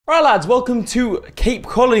Alright lads, welcome to Cape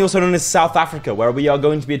Colony, also known as South Africa, where we are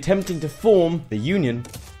going to be attempting to form the Union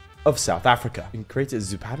of South Africa. You can create it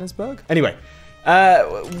as Johannesburg? Anyway,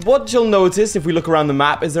 what you'll notice if we look around the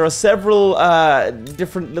map is there are several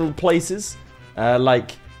different little places,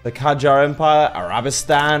 like the Qajar Empire,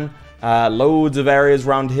 Arabistan, loads of areas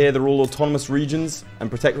around here. They're all autonomous regions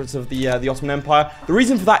and protectorates of the Ottoman Empire. The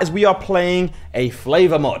reason for that is we are playing a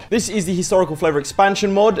flavor mod. This is the historical flavor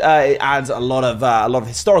expansion mod. It adds a lot of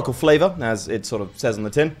historical flavor, as it sort of says on the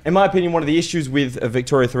tin. In my opinion, one of the issues with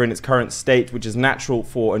Victoria 3 in its current state, which is natural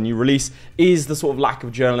for a new release, is the sort of lack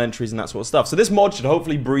of journal entries and that sort of stuff. So this mod should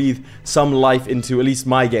hopefully breathe some life into at least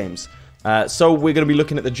my games. So we're going to be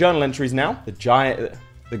looking at the journal entries now.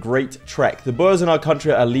 The Great Trek. The Boers in our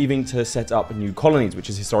country are leaving to set up new colonies, which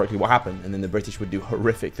is historically what happened, and then the British would do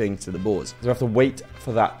horrific things to the Boers. So we have to wait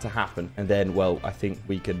for that to happen, and then, well, I think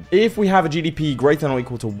we could... If we have a GDP greater than or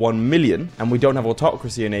equal to 1 million, and we don't have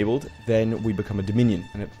autocracy enabled, then we become a dominion,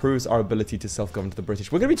 and it proves our ability to self-govern to the British.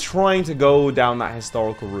 We're going to be trying to go down that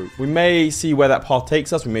historical route. We may see where that path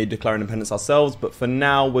takes us, we may declare independence ourselves, but for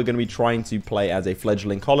now, we're going to be trying to play as a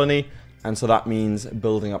fledgling colony. And so that means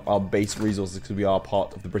building up our base resources because we are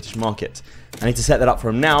part of the British market. I need to set that up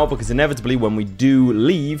from now because inevitably when we do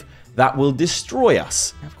leave, that will destroy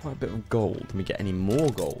us. We have quite a bit of gold. Can we get any more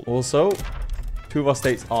gold? Also, 2 of our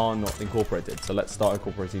states are not incorporated. So let's start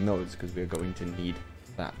incorporating those because we are going to need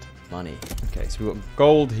that money. Okay, so we've got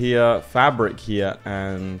gold here, fabric here,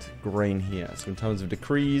 and grain here. So in terms of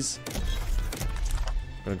decrees,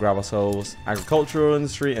 we're going to grab ourselves agricultural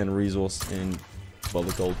industry and resource in... Well,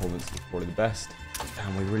 the gold province is probably the best.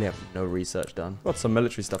 Damn, we really have no research done. We've got some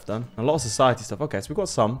military stuff done. A lot of society stuff. Okay, so we've got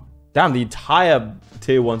some. Damn, the entire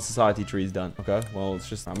tier 1 society tree is done. Okay, well, it's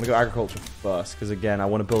just... I'm going to go agriculture first. Because, again, I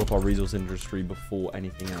want to build up our resource industry before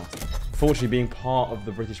anything else. Unfortunately, being part of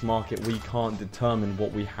the British market, we can't determine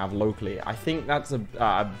what we have locally. I think that's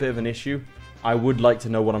a bit of an issue. I would like to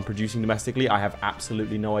know what I'm producing domestically. I have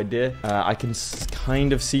absolutely no idea. I can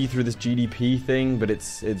kind of see through this GDP thing, but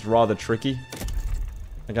it's rather tricky.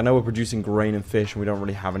 Like, I know we're producing grain and fish, and we don't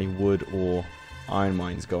really have any wood or iron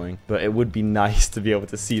mines going. But it would be nice to be able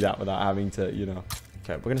to see that without having to, you know...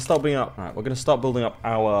 Okay, we're going to start building up... Alright, we're going to start building up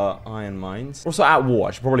our iron mines. We're also at war.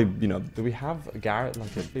 I should probably, you know... Do we have a Garrett?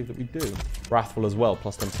 Like, I believe that we do. Wrathful as well,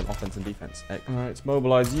 plus 10% offense and defense. Alright, let's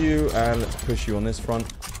mobilize you, and let's push you on this front.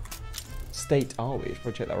 State are we? Let's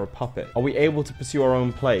probably check that we're a puppet. Are we able to pursue our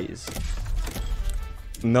own plays?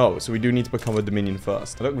 No, so we do need to become a dominion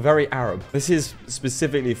first. I look very Arab. This is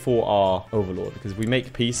specifically for our overlord, because if we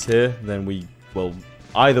make peace here, then we, well,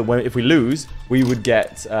 either if we lose, we would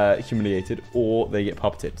get humiliated, or they get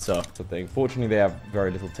puppeted. So, that's the thing. Fortunately, they have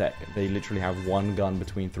very little tech. They literally have 1 gun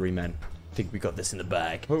between 3 men. I think we got this in the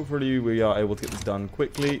bag. Hopefully, we are able to get this done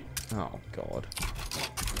quickly. Oh, God.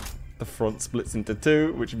 The front splits into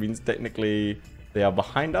 2, which means technically... They are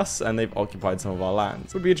behind us, and they've occupied some of our lands.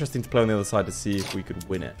 It would be interesting to play on the other side to see if we could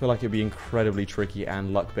win it. I feel like it'd be incredibly tricky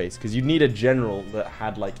and luck-based, because you'd need a general that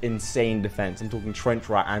had, like, insane defense. I'm talking trench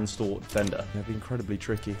rat and stalwart defender. It'd be incredibly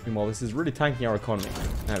tricky. Meanwhile, this is really tanking our economy.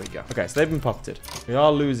 There we go. Okay, so they've been puppeted. We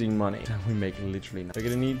are losing money. We make literally nothing. We're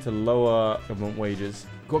going to need to lower government wages.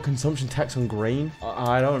 Got consumption tax on grain?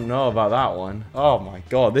 I don't know about that one. Oh my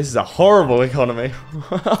god, this is a horrible economy.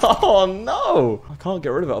 Oh no! I can't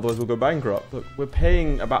get rid of it, otherwise we'll go bankrupt. Look, we're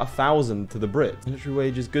paying about 1,000 to the Brit. Military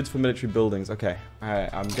wages, goods for military buildings. Okay,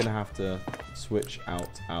 I'm gonna have to switch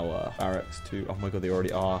out our barracks to... Oh my god, they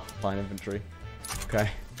already are line infantry. Okay.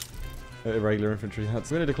 Irregular infantry. We're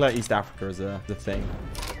gonna declare East Africa as a thing.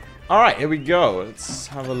 Alright, here we go. Let's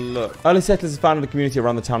have a look. Early settlers founded a community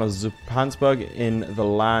around the town of Johannesburg in the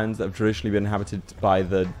lands that have traditionally been inhabited by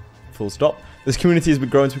the full stop. This community has been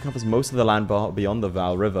growing to encompass most of the land beyond the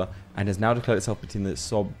Vaal River and has now declared itself to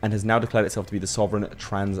be the sovereign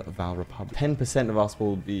Transvaal Republic. 10% of us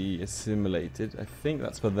will be assimilated. I think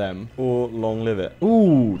that's for them. Or long live it.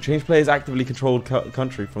 Ooh, change players actively controlled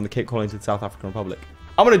country from the Cape Colony to the South African Republic.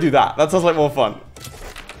 I'm gonna do that. That sounds like more fun.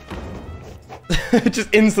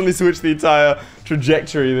 Just instantly switch the entire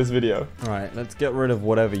trajectory of this video. Alright, let's get rid of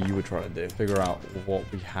whatever you were trying to do. Figure out what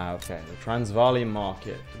we have. Okay, the Transvaalian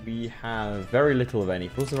market. We have very little of any,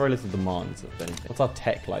 but also very little demands of anything. What's our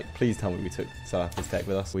tech like? Please tell me we took South Africa's tech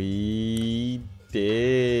with us. We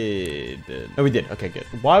did. No, we did. Okay, good.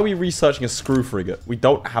 Why are we researching a screw frigate? We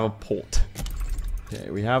don't have a port. Okay,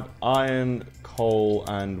 we have iron, coal,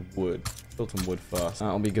 and wood. Built on wood first.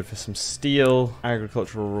 That'll be good for some steel.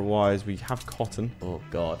 Agricultural wise, we have cotton. Oh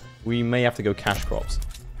god. We may have to go cash crops.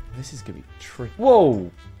 This is gonna be tricky.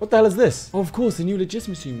 Whoa! What the hell is this? Oh, of course, the new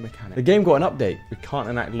legitimacy mechanic. The game got an update. We can't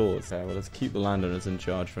enact laws. Okay, well, let's keep the landowners in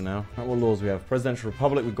charge for now. Right, what laws we have? Presidential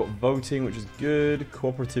republic. We've got voting, which is good.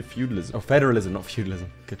 Cooperative feudalism. Oh, federalism, not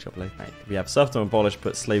feudalism. Good job, Laith. Right, we have serfdom abolished,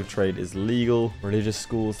 but slave trade is legal. Religious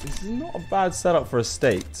schools. This is not a bad setup for a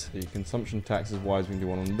state. The consumption taxes wise, we can do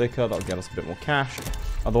one on liquor. That'll get us a bit more cash.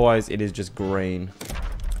 Otherwise, it is just grain.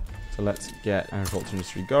 So let's get agriculture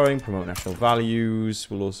industry going, promote national values.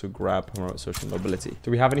 We'll also promote social mobility.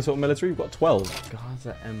 Do we have any sort of military? We've got 12. Guards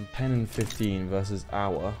at M10 and 15 versus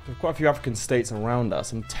our. There are quite a few African states around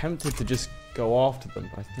us. I'm tempted to just go after them,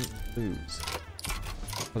 but I think we lose.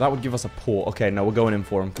 Well, that would give us a port. Okay, no, we're going in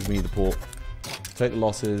for them because we need the port. Take the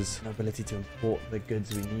losses. No ability to import the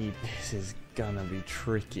goods we need. This is gonna be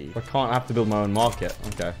tricky. I can't have to build my own market.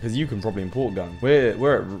 Okay, because you can probably import guns.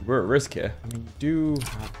 We're at risk here. I mean, we do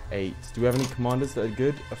have 8. Do we have any commanders that are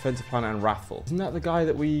good? Offensive planner and wrathful. Isn't that the guy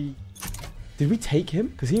that we... Did we take him?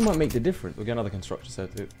 Because he might make the difference. We'll get another construction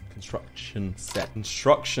center.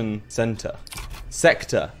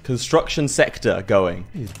 Construction sector going.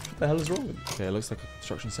 Jeez, what the hell is wrong with it? Okay, it looks like a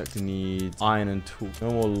construction sector needs iron and tools.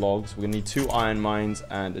 No more logs. We're gonna need 2 iron mines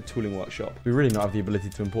and a tooling workshop. We really don't have the ability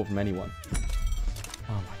to import from anyone.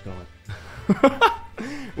 Oh my god.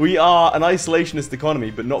 We are an isolationist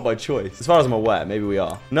economy, but not by choice. As far as I'm aware, maybe we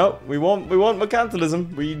are. No, we want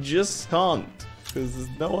mercantilism. We just can't. Because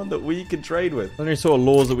there's no one that we can trade with. Any sort of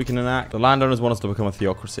laws that we can enact. The landowners want us to become a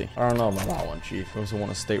theocracy. I don't know about that one, Chief. We also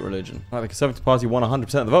want a state religion. Right, the Conservative Party won 100%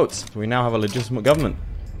 of the votes. So we now have a legitimate government.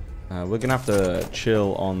 We're going to have to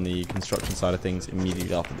chill on the construction side of things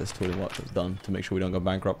immediately after this tooling workshop's done to make sure we don't go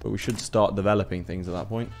bankrupt. But we should start developing things at that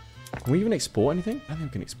point. Can we even export anything? I don't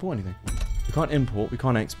think we can export anything. We can't import, we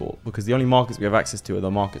can't export, because the only markets we have access to are the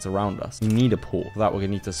markets around us. We need a port. For that, we're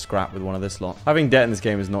going to need to scrap with one of this lot. Having debt in this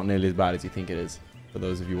game is not nearly as bad as you think it is. For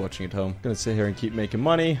those of you watching at home, I'm going to sit here and keep making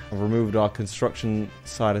money. I've removed our construction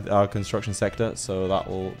side of our construction sector, so that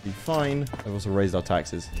will be fine. I've also raised our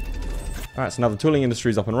taxes. All right, so now the tooling industry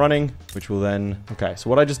is up and running, which will then... Okay, so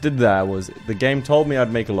what I just did there was the game told me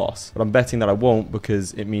I'd make a loss, but I'm betting that I won't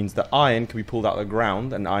because it means that iron can be pulled out of the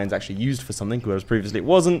ground and iron's actually used for something, whereas previously it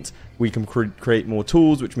wasn't. We can create more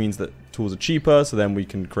tools, which means that tools are cheaper, so then we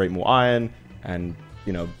can create more iron and,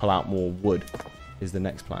 you know, pull out more wood is the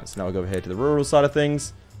next plan. So now I go over here to the rural side of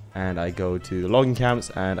things and I go to the logging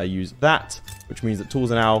camps and I use that, which means that tools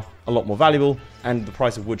are now a lot more valuable and the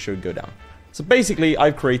price of wood should go down. So basically,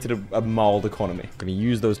 I've created a mild economy. I'm going to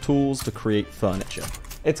use those tools to create furniture.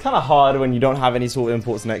 It's kind of hard when you don't have any sort of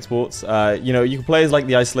imports and exports. You know, you can play as like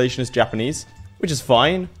the isolationist Japanese, which is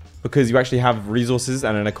fine because you actually have resources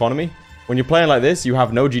and an economy. When you're playing like this, you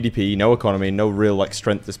have no GDP, no economy, no real like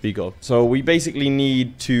strength to speak of. So we basically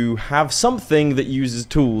need to have something that uses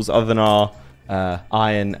tools other than our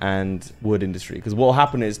iron and wood industry. Because what will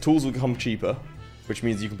happen is tools will become cheaper, which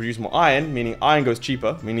means you can produce more iron, meaning iron goes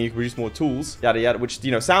cheaper, meaning you can produce more tools, yada yada, which,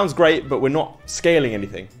 you know, sounds great, but we're not scaling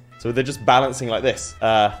anything. So they're just balancing like this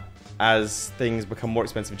as things become more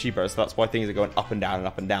expensive and cheaper. So that's why things are going up and down and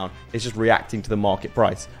up and down. It's just reacting to the market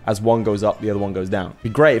price. As one goes up, the other one goes down. It'd be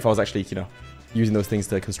great if I was actually, you know, using those things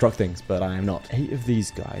to construct things, but I am not. 8 of these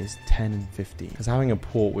guys, 10 and 15. Because having a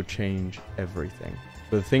port would change everything.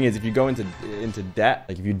 But the thing is, if you go into debt,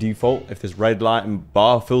 like if you default, if this red light and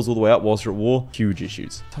bar fills all the way up whilst you're at war, huge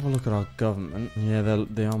issues. Let's have a look at our government. Yeah,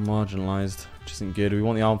 they are marginalized, which isn't good. We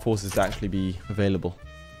want the armed forces to actually be available.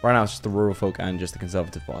 Right now, it's just the rural folk and just the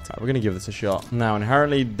Conservative Party. Right, we're going to give this a shot. Now,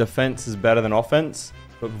 inherently, defense is better than offense.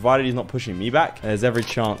 But provided he's not pushing me back, there's every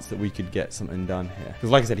chance that we could get something done here. Because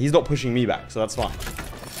like I said, he's not pushing me back, so that's fine.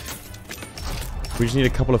 We just need a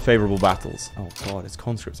couple of favorable battles. Oh god, his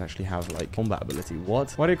conscripts actually have like combat ability.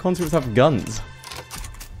 What? Why do conscripts have guns?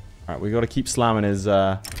 Alright, we got to keep slamming his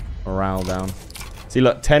morale down. See,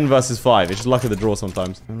 look, 10 versus 5. It's just luck of the draw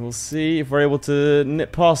sometimes. And we'll see if we're able to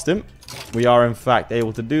nip past him. We are, in fact,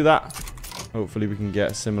 able to do that. Hopefully we can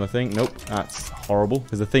get a similar thing. Nope, that's horrible.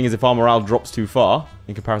 Because the thing is, if our morale drops too far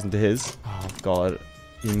in comparison to his, oh god,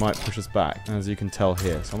 he might push us back, as you can tell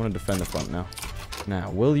here. So I'm going to defend the front now.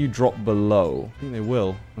 Now, will you drop below? I think they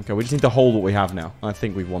will. Okay, we just need to hold what we have now. I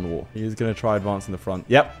think we've won the war. He is going to try advancing the front.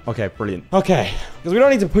 Yep. Okay, brilliant. Okay. Because we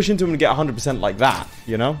don't need to push into him and get 100% like that,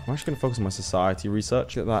 you know? I'm actually going to focus on my society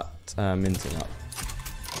research. Get that minting up.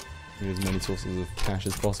 Need as many sources of cash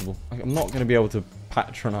as possible. I'm not going to be able to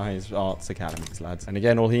patronize arts academies, lads. And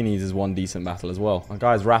again, all he needs is one decent battle as well. Our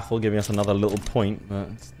guy's wrathful, giving us another little point, but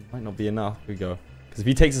it might not be enough. Here we go. Because if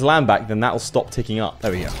he takes his land back, then that'll stop ticking up.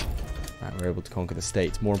 There we go. Right, we're able to conquer the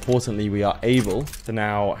states. More importantly, we are able to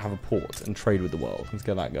now have a port and trade with the world. Let's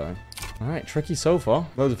get that going. All right, tricky so far.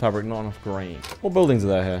 Loads of fabric, not enough grain. What buildings are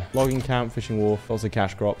there here? Logging camp, fishing wharf, also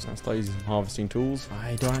cash crops. I'll start using some harvesting tools.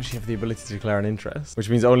 I don't actually have the ability to declare an interest, which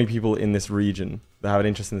means only people in this region that have an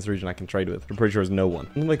interest in this region I can trade with. I'm pretty sure there's no one.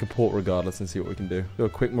 I'm gonna make a port regardless and see what we can do. Do a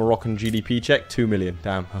quick Moroccan GDP check. 2 million.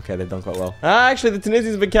 Damn. Okay, they've done quite well. Actually, the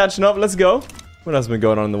Tunisians have been catching up. Let's go. What else has been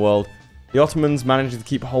going on in the world? The Ottomans managed to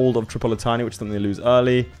keep hold of Tripolitania, which is something they lose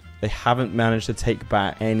early. They haven't managed to take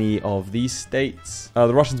back any of these states.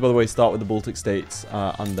 The Russians, by the way, start with the Baltic states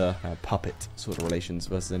under puppet sort of relations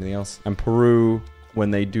versus anything else. And Peru,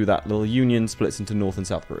 when they do that little union, splits into North and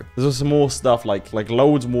South Peru. There's also more stuff like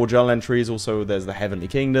loads more journal entries. Also, there's the Heavenly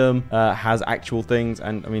Kingdom, has actual things.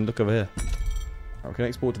 And I mean, look over here. We can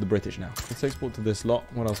export to the British now. Let's export to this lot.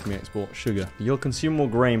 What else can we export? Sugar. You'll consume more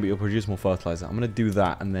grain, but you'll produce more fertilizer. I'm going to do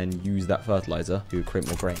that and then use that fertilizer to create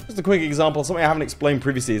more grain. Just a quick example. Something I haven't explained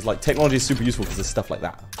previously is like technology is super useful because there's stuff like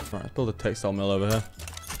that. All right, let's build a textile mill over here.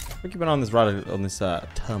 We're keeping on this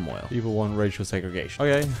turmoil. People want racial segregation.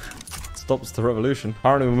 Okay. Stops the revolution.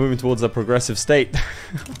 Apparently we're moving towards a progressive state.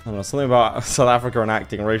 I don't know, something about South Africa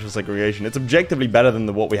enacting racial segregation. It's objectively better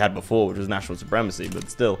than what we had before, which was national supremacy,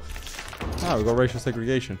 but still. Ah, we've got racial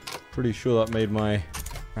segregation. Pretty sure that made my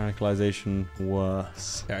radicalization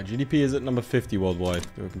worse. Yeah, GDP is at number 50 worldwide.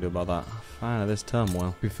 What we can do about that? Fan of this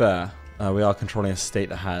turmoil. To be fair, we are controlling a state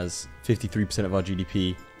that has 53% of our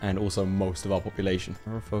GDP and also most of our population.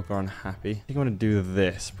 Rural folk are unhappy. I think I'm going to do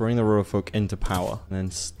this. Bring the rural folk into power and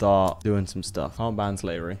then start doing some stuff. Can't ban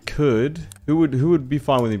slavery. Could. Who would be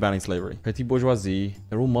fine with me banning slavery? Petty bourgeoisie.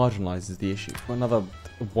 They're all marginalized is the issue. Another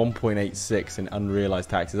 1.86 in unrealized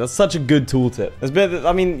taxes. That's such a good tooltip. There's been,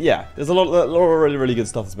 I mean, yeah, there's a lot of really, really good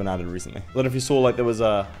stuff that's been added recently. I don't know if you saw like there was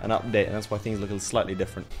an update and that's why things look slightly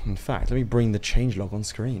different. In fact, let me bring the changelog on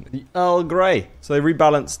screen. The Earl Grey. So they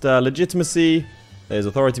rebalanced legitimacy. There's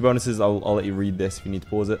authority bonuses. I'll let you read this if you need to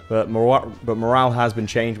pause it. But morale has been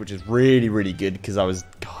changed, which is really, really good because I was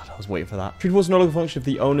waiting for that. Trade was no longer function if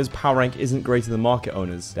the owner's power rank isn't greater than market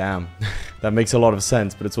owners. Damn. That makes a lot of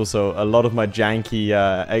sense, but it's also a lot of my janky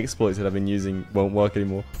exploits that I've been using won't work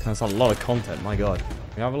anymore. That's a lot of content, my god.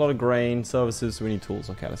 We have a lot of grain, services, so we need tools.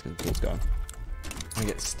 Okay, let's get the tools going. I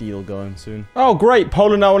get steel going soon. Oh, great.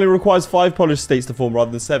 Poland now only requires 5 Polish states to form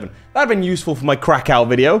rather than 7. That'd been useful for my Krakow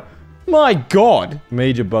video. My god.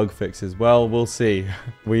 Major bug fixes. Well, we'll see.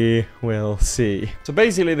 We will see. So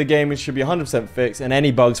basically the game should be 100% fixed and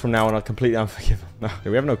any bugs from now on are completely unforgivable. No,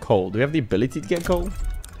 we have no coal. Do we have the ability to get coal?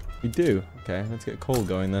 We do. Okay, let's get coal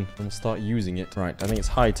going then. And we'll start using it. Right, I think it's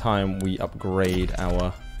high time we upgrade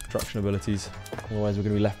our construction abilities. Otherwise we're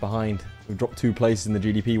going to be left behind. We've dropped 2 places in the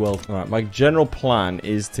GDP world. All right, my general plan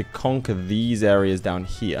is to conquer these areas down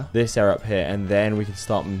here, this area up here, and then we can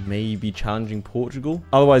start maybe challenging Portugal.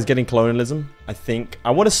 Otherwise, getting colonialism. I think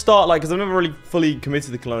I want to start because I've never really fully committed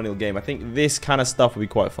to the colonial game. I think this kind of stuff would be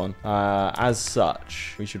quite fun. As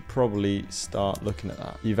such, we should probably start looking at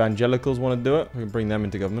that. The evangelicals want to do it. We can bring them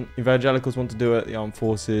into government. Evangelicals want to do it. The armed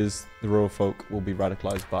forces, the rural folk will be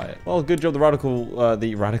radicalized by it. Well, good job,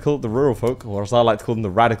 the rural folk, or as I like to call them, the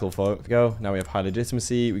radical folk. Go. Now we have high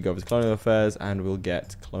legitimacy. We go over to colonial affairs, and we'll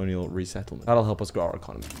get colonial resettlement. That'll help us grow our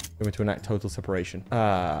economy. We're going to enact total separation.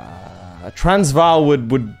 Transvaal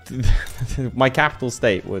would my capital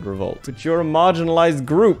state would revolt. But you're a marginalized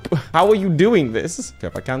group. How are you doing this? Okay,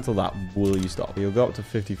 if I cancel that, will you stop? You'll go up to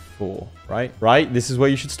 54, right? Right? This is where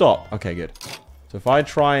you should stop. Okay, good. So if I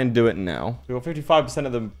try and do it now, we got 55%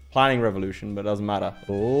 of the planning revolution, but it doesn't matter.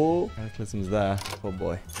 Oh, cataclysm's there. Oh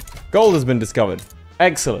boy. Gold has been discovered.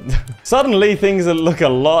 Excellent. Suddenly things look a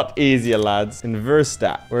lot easier, lads. In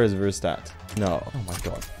Verstat. Where is Verstat? No. Oh my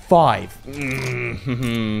god. 5.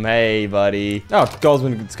 Hey, buddy. Oh, gold's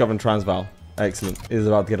been discovered in Transvaal. Excellent. It is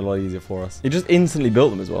about to get a lot easier for us. It just instantly built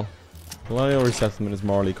them as well. Colonial resettlement is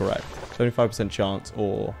morally correct. 75% chance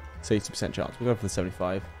or 60% chance. We'll go for the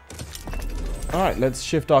 75. All right, let's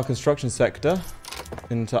shift our construction sector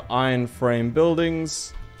into iron frame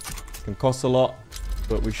buildings. It can cost a lot,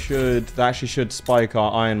 but that actually should spike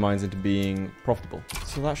our iron mines into being profitable.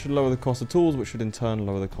 So that should lower the cost of tools, which should in turn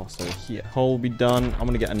lower the cost over here. Coal will be done. I'm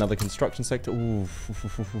going to get another construction sector. Ooh.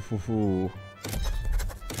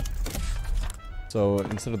 So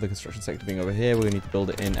instead of the construction sector being over here, we're going to need to build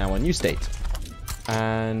it in our new state.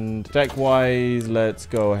 And tech-wise, let's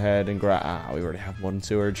go ahead and grab... we already have one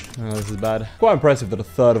sewerage. Oh, this is bad. Quite impressive that a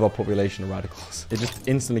third of our population are radicals. It just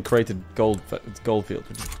instantly created gold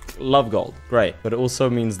fields. Love gold. Great. But it also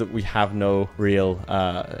means that we have no real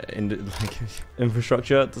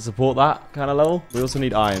infrastructure to support that kind of level. We also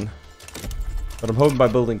need iron. But I'm hoping by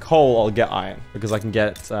building coal, I'll get iron. Because I can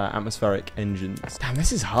get atmospheric engines. Damn,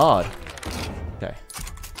 this is hard. Okay.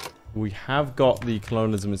 We have got the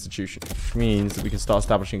colonialism institution, which means that we can start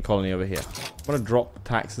establishing a colony over here. I'm going to drop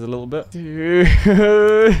taxes a little bit. Dude.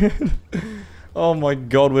 Oh my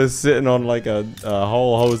god, we're sitting on like a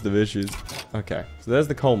whole host of issues. Okay, so there's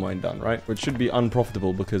the coal mine done, right? Which should be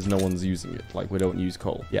unprofitable because no one's using it. Like, we don't use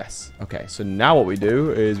coal. Yes. Okay, so now what we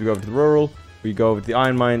do is we go over to the rural, we go over to the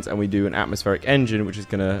iron mines, and we do an atmospheric engine, which is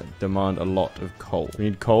going to demand a lot of coal. We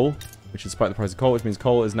need coal, which is despite the price of coal, which means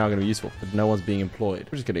coal is now going to be useful, but no one's being employed.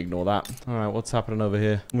 We're just going to ignore that. All right, what's happening over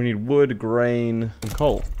here? We need wood, grain, and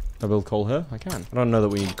coal. Can I build coal here? I can. I don't know that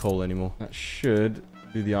we need coal anymore. That should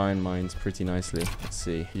do the iron mines pretty nicely. Let's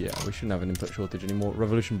see. Yeah, we shouldn't have an input shortage anymore.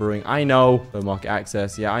 Revolution brewing. I know. Low market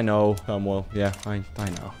access. Yeah, I know. Turmoil. Yeah, I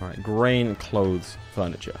know. All right, grain, clothes,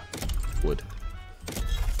 furniture, wood.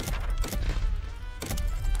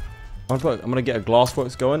 I'm gonna get a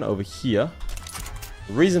glassworks going over here.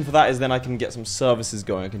 The reason for that is then I can get some services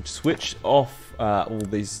going. I can switch off all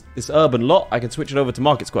this urban lot. I can switch it over to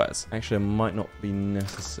market squares. Actually, it might not be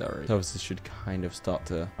necessary. Services should kind of start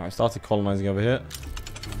to... All right, started colonizing over here.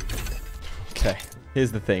 Okay,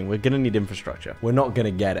 here's the thing. We're going to need infrastructure. We're not going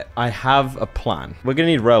to get it. I have a plan. We're going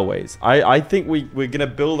to need railways. I think we're going to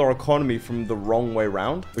build our economy from the wrong way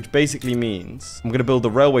around, which basically means I'm going to build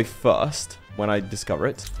the railway first when I discover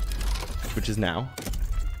it, which is now.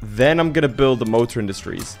 Then I'm going to build the motor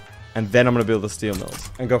industries. And then I'm going to build the steel mills.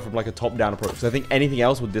 And go from like a top-down approach. So I think anything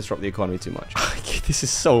else would disrupt the economy too much. This is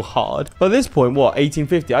so hard. But at this point, what?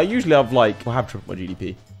 1850? I usually have like... We'll have triple my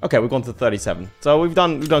GDP. Okay, we've gone to 37. So we've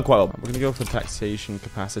done quite well. We're going to go for taxation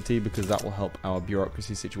capacity because that will help our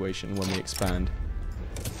bureaucracy situation when we expand.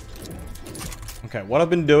 Okay, what I've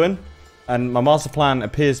been doing... And my master plan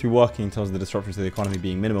appears to be working in terms of the disruptions to the economy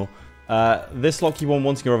being minimal. This lot keep on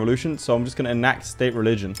wanting a revolution. So I'm just going to enact state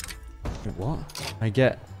religion. Wait, what? I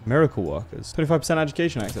get... Miracle workers. 25%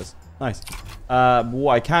 education access. Nice.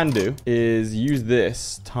 What I can do is use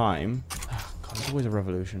this time. Oh, God, there's always a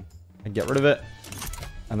revolution. And get rid of it.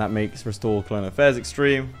 And that makes restore colonial affairs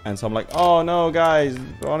extreme. And so I'm like, oh no, guys.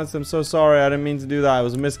 Honestly, I'm so sorry. I didn't mean to do that. It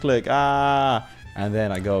was a misclick. Ah. And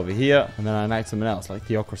then I go over here. And then I enact something else, like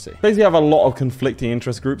theocracy. Basically, I have a lot of conflicting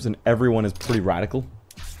interest groups. And everyone is pretty radical.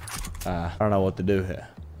 I don't know what to do here.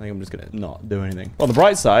 I think I'm just going to not do anything. On the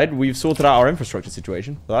bright side, we've sorted out our infrastructure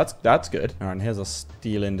situation. So that's good. All right, and here's a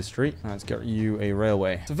steel industry. Let's get you a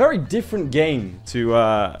railway. It's a very different game to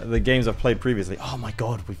the games I've played previously. Oh my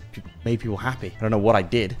God, we've made people happy. I don't know what I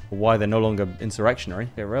did or why they're no longer insurrectionary.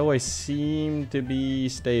 Okay, railways seem to be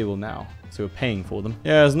stable now. So we're paying for them.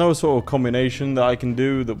 Yeah, there's no sort of combination that I can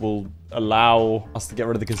do that will allow us to get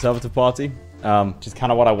rid of the Conservative Party. Which is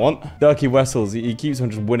kind of what I want. Dirkie Wessels, he keeps on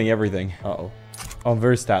just winning everything. Uh-oh. Oh,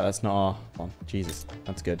 very stat. That's not our... Oh, Jesus.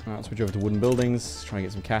 That's good. All right, switch over to wooden buildings. Try and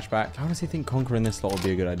get some cash back. I honestly think conquering this lot would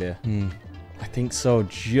be a good idea. I think so,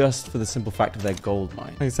 just for the simple fact of their gold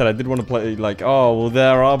mine. Like I said, I did want to play like, oh, well,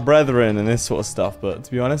 they're our brethren and this sort of stuff. But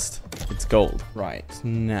to be honest, it's gold. Right.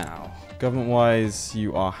 Now, government-wise,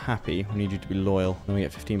 you are happy. We need you to be loyal. Then we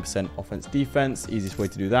get 15% offense defense. Easiest way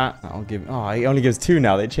to do that. That'll give... Oh, it only gives 2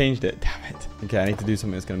 now. They changed it. Damn it. Okay, I need to do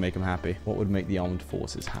something that's going to make them happy. What would make the armed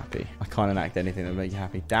forces happy? I can't enact anything that would make you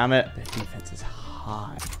happy. Damn it. Their defense is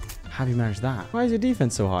high. How do you manage that? Why is your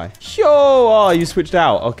defense so high? Yo! Oh, you switched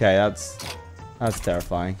out. Okay, that's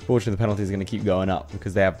terrifying. Fortunately, the penalty is going to keep going up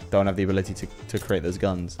because they don't have the ability to create those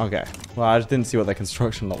guns. Okay. Well, I just didn't see what their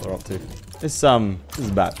construction lot they're up to. This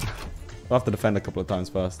is bad. We'll have to defend a couple of times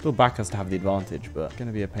first. Still back us to have the advantage, but it's going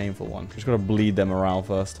to be a painful one. Just got to bleed their morale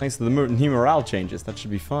first. Thanks to the new morale changes, that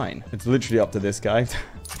should be fine. It's literally up to this guy.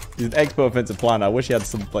 He's an expert offensive planner. I wish he had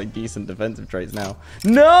some like decent defensive traits now.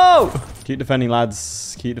 No! Keep defending,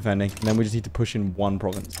 lads. Keep defending. And then we just need to push in 1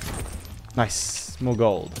 province. Nice. More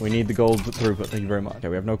gold. We need the gold throughput. Thank you very much. Okay,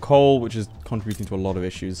 we have no coal, which is contributing to a lot of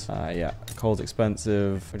issues. Yeah, coal's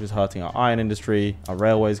expensive. We're just hurting our iron industry, our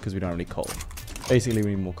railways, because we don't have any coal. Basically,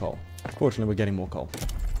 we need more coal. Fortunately, we're getting more coal.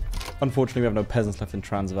 Unfortunately, we have no peasants left in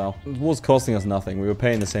Transvaal. The war's costing us nothing. We were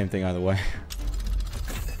paying the same thing either way.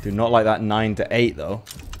 Do not like that 9 to 8, though.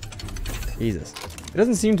 Jesus. He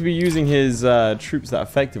doesn't seem to be using his troops that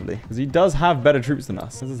effectively, because he does have better troops than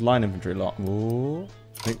us. This is line infantry a lot. Ooh.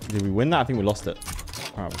 Did we win that? I think we lost it.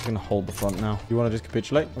 All right, we're just going to hold the front now. You want to just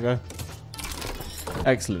capitulate? Okay.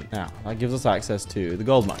 Excellent. Now, that gives us access to the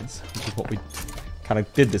gold mines, which is what we kind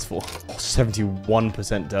of did this for. Oh,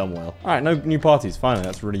 71% turmoil. All right, no new parties. Finally,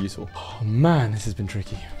 that's really useful. Oh, man, this has been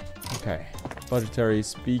tricky. Okay. Budgetary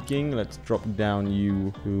speaking, let's drop down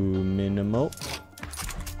you to minimal.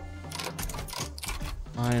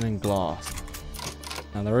 Iron and glass.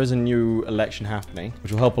 Now, there is a new election happening,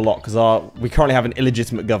 which will help a lot because we currently have an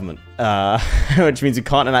illegitimate government, which means we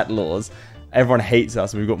can't enact laws. everyone hates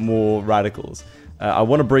us and we've got more radicals. I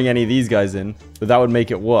want to bring any of these guys in, but that would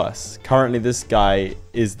make it worse. Currently, this guy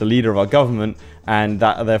is the leader of our government, and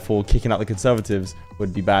that therefore kicking out the conservatives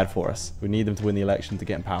would be bad for us. We need them to win the election to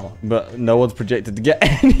get in power. But no one's projected to get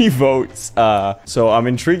any votes. So I'm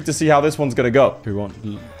intrigued to see how this one's going to go. We want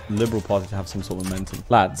Liberal Party to have some sort of momentum.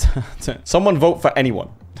 Lads, someone vote for anyone.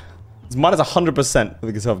 It's minus 100% for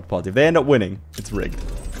the Conservative Party. If they end up winning, it's rigged.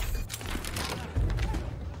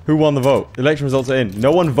 Who won the vote? The election results are in.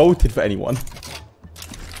 No one voted for anyone.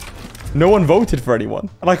 No one voted for anyone.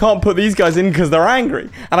 And I can't put these guys in because they're angry.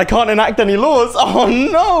 And I can't enact any laws. Oh,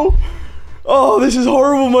 no. Oh, this is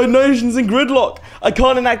horrible. My nation's in gridlock. I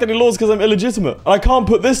can't enact any laws because I'm illegitimate. And I can't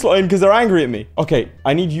put this lot in because they're angry at me. Okay,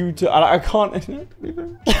 I need you to... I can't enact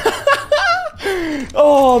anything.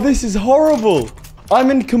 Oh, this is horrible. I'm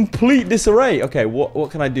in complete disarray. Okay,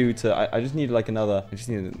 what can I do to... I just need like another... I just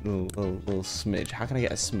need a little smidge. How can I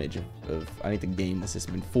get a smidge of... I need to game the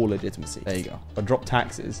system in full legitimacy. There you go. I'll drop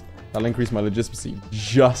taxes. That'll increase my legitimacy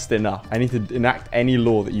just enough. I need to enact any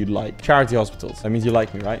law that you'd like. Charity hospitals. That means you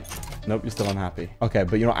like me, right? Nope, you're still unhappy. Okay,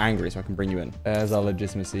 but you're not angry, so I can bring you in. There's our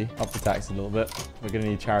legitimacy. Up the tax a little bit. We're going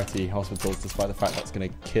to need charity hospitals, despite the fact that's going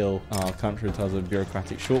to kill our country in terms of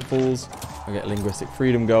bureaucratic shortfalls. I'll get linguistic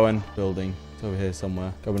freedom going. Building. It's over here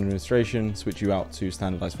somewhere. Government administration. Switch you out to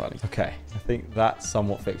standardized filing. Okay, I think that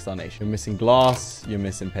somewhat fixed our nation. You're missing glass. You're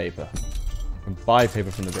missing paper. And buy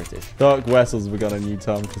paper from the British. Dark vessels, we got a new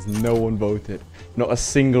term because no one voted. Not a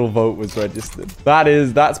single vote was registered.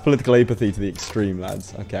 That's political apathy to the extreme,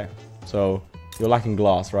 lads. Okay, so you're lacking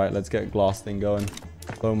glass, right? Let's get a glass thing going.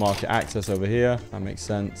 Low market access over here. That makes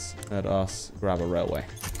sense. Let us grab a railway.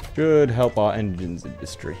 Should help our engines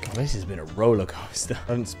industry. God, this has been a roller coaster.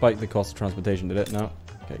 I didn't spike the cost of transportation, did it? No.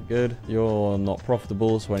 Okay, good. You're not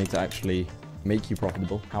profitable, so I need to actually make you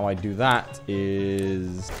profitable. How I do that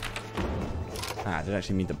is... I didn't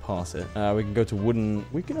actually mean to pass it. We can go to wooden...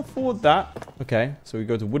 We can afford that. Okay, so we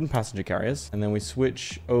go to wooden passenger carriers. And then we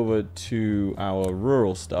switch over to our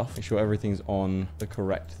rural stuff. Make sure everything's on the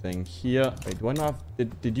correct thing here. Wait, do I not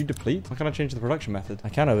have... Did you deplete? Why can't I change the production method? I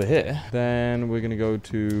can over here. Then we're going to go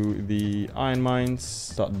to the iron mines.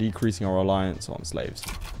 Start decreasing our reliance on slaves.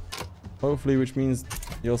 Hopefully, which means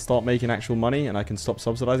you'll start making actual money and I can stop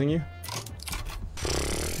subsidizing you.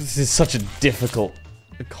 This is such a difficult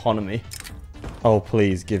economy. Oh,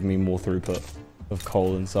 please give me more throughput of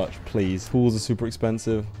coal and such, please. Pools are super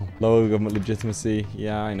expensive. Lower government legitimacy.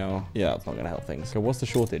 Yeah, I know. Yeah, that's not going to help things. So what's the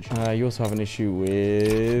shortage? You also have an issue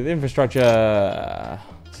with infrastructure.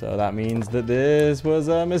 So that means that this was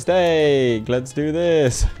a mistake. Let's do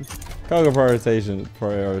this. Cargo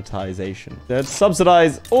prioritization. Let's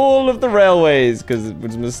subsidize all of the railways because it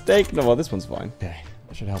was a mistake. No, well, this one's fine. Okay,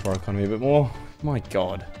 that should help our economy a bit more. My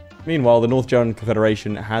God. Meanwhile, the North German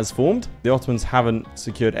Confederation has formed. The Ottomans haven't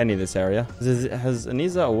secured any of this area. Has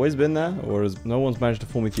Anisa always been there? Or has no one's managed to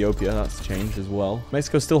form Ethiopia? That's changed as well.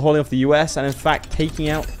 Mexico's still holding off the US and in fact taking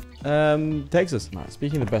out Texas. Right,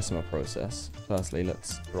 speaking of the Bessemer process, firstly,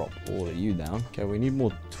 let's drop all of you down. Okay, we need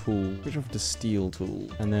more tools. Switch off to steel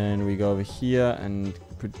tool. And then we go over here and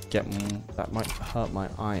could get more. That might hurt my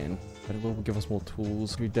iron, but it will give us more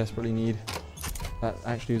tools we desperately need. That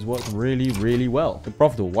actually has worked really, really well. It's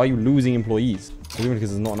profitable. Why are you losing employees? Presumably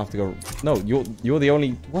because there's not enough to go... No, you're the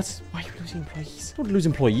only... What? Why are you losing employees? You don't lose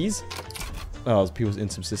employees. Oh, it's people's in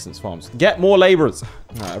subsistence farms. Get more laborers.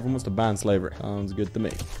 Alright, everyone wants to ban slavery. Sounds good to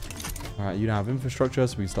me. Alright, you don't have infrastructure,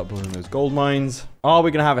 so we can start building those gold mines. Are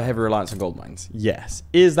we going to have a heavy reliance on gold mines? Yes.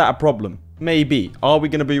 Is that a problem? Maybe. Are we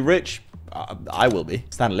going to be rich? I will be.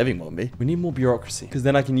 Standard living won't be. We need more bureaucracy because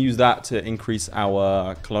then I can use that to increase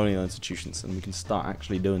our colonial institutions and we can start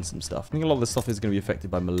actually doing some stuff. I think a lot of this stuff is going to be affected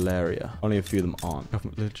by malaria. Only a few of them aren't.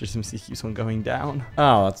 Government legitimacy keeps on going down.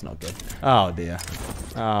 Oh, that's not good. Oh, dear.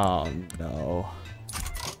 Oh, no.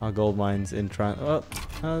 Our gold mines in oh,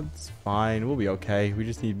 that's fine. We'll be okay. We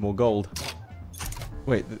just need more gold.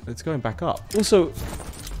 Wait, it's going back up. Also...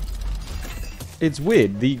 It's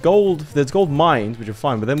weird. There's gold mines, which are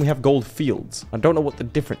fine, but then we have gold fields. I don't know what the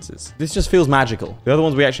difference is. This just feels magical. The other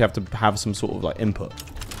ones, we actually have to have some sort of like input.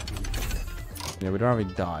 Yeah, we don't have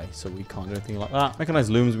any dye, so we can't do anything like that. Mechanized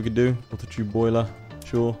looms we could do. Water tube boiler.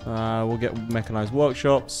 Sure. We'll get mechanized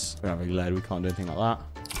workshops. We don't have any lead. We can't do anything like that.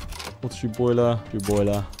 Water tube boiler.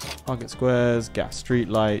 Market squares, gas street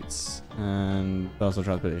lights, and personal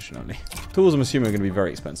transportation only. Tools, I'm assuming, are going to be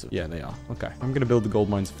very expensive. Yeah, they are. Okay. I'm going to build the gold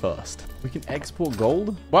mines first. We can export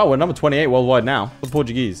gold? Wow, we're number 28 worldwide now. The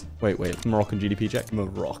Portuguese. Wait. Moroccan GDP check.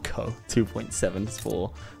 Morocco.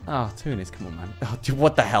 2.74. Ah, Tunis. Come on, man. Oh, dude,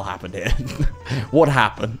 what the hell happened here? What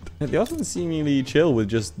happened? The Ottomans seemingly chill with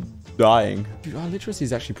just dying. Dude, our literacy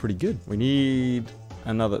is actually pretty good. We need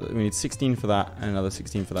 16 for that and another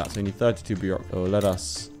 16 for that. So we need 32 bureaucracy. So let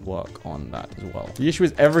us work on that as well. The issue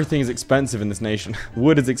is everything is expensive in this nation.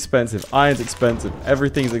 Wood is expensive. Iron's expensive.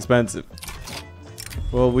 Everything is expensive.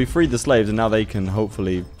 Well, we freed the slaves and now they can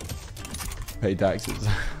hopefully pay taxes.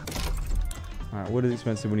 All right, wood is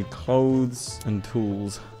expensive. We need clothes and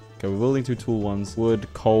tools. Okay, we're building 2 tool ones.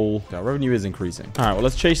 Wood, coal. Okay, our revenue is increasing. All right, well,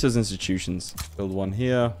 let's chase those institutions. Build one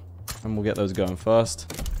here and we'll get those going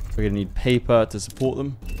first. We're going to need paper to support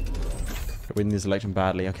them. We win this election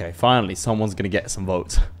badly. Okay, finally, someone's going to get some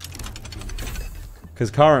votes.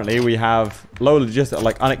 Because currently we have low logistics,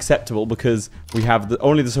 like unacceptable, because we have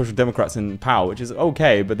only the Social Democrats in power, which is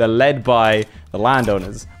okay, but they're led by the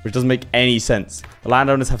landowners, which doesn't make any sense. The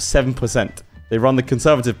landowners have 7%. They run the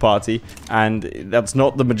Conservative Party, and that's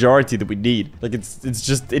not the majority that we need. Like, it's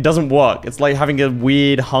just, it doesn't work. It's like having a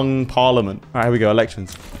weird hung parliament. All right, here we go,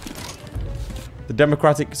 elections.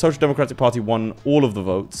 The Social Democratic Party won all of the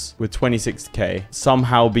votes with 26k,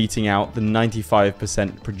 somehow beating out the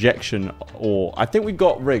 95% projection, or I think we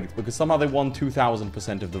got rigged because somehow they won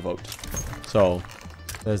 2000% of the vote. So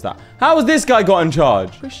there's that. How has this guy got in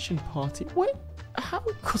charge? Christian Party? What? How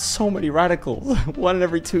got so many radicals? 1 in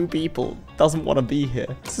every 2 people doesn't want to be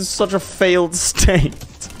here. This is such a failed state.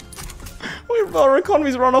 Our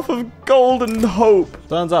economy's run off of gold and hope.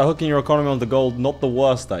 Turns out hooking your economy onto gold, not the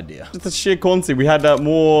worst idea. Just the sheer quantity. We had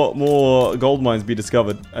more gold mines be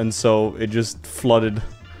discovered. And so it just flooded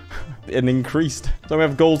and increased. So we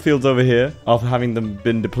have gold fields over here after having them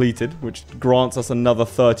been depleted, which grants us another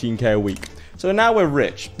 13k a week. So now we're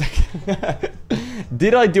rich.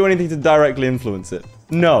 Did I do anything to directly influence it?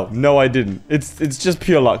 No, I didn't. It's just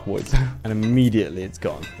pure luck, boys. And immediately it's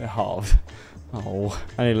gone. They're halved. Oh,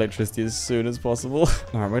 I need electricity as soon as possible.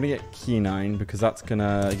 All right, we're going to get Key 9 because that's going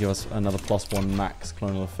to give us another +1 max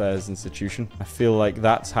colonial affairs institution. I feel like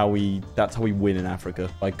that's how we win in Africa,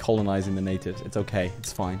 by colonizing the natives. It's okay.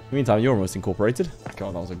 It's fine. In the meantime, you're almost incorporated.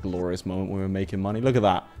 God, that was a glorious moment when we were making money. Look at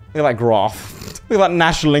that. Look at that graph. Look at that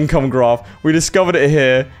national income graph. We discovered it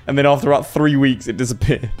here, and then after about 3 weeks, it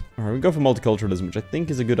disappeared. All right, we go for multiculturalism, which I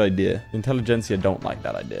think is a good idea. The intelligentsia don't like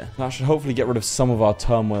that idea. That should hopefully get rid of some of our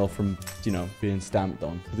turmoil from, you know, being stamped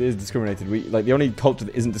on. It is discriminated. The only culture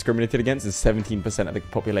that isn't discriminated against is 17% of the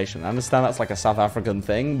population. I understand that's like a South African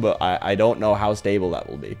thing, but I don't know how stable that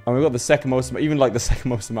will be. And we've got the second most, even like the second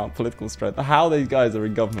most amount of political strength. How these guys are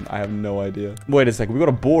in government, I have no idea. Wait a second, we've got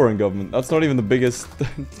a boar in government. That's not even the biggest.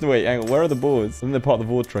 Wait, hang on, where are the boars? I think they're part of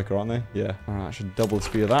the Vortrekker, aren't they? Yeah. All right, I should double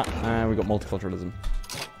spear that. And we've got multiculturalism.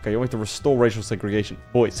 Okay, you want me to restore racial segregation.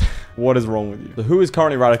 Boys, what is wrong with you? So who is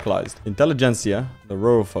currently radicalized? Intelligentsia, the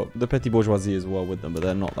rural folk, the petty bourgeoisie as well with them, but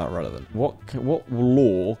they're not that relevant. What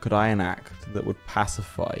law could I enact that would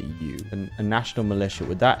pacify you? A national militia,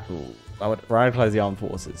 would that would radicalize the armed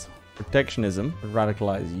forces. Protectionism would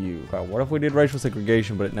radicalize you. Okay, what if we did racial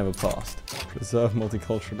segregation, but it never passed? Preserve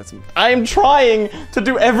multiculturalism. I am trying to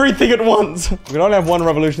do everything at once. We can only have 1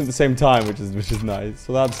 revolution at the same time, which is nice.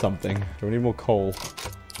 So that's something. So we need more coal.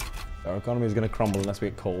 Our economy is going to crumble unless we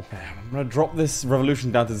get coal. Okay, I'm going to drop this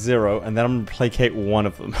revolution down to 0, and then I'm going to placate one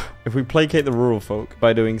of them. If we placate the rural folk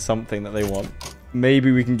by doing something that they want,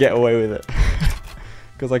 maybe we can get away with it.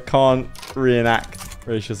 Because I can't reenact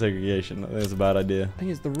racial segregation. I think it's a bad idea. The thing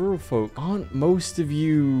is, the rural folk aren't most of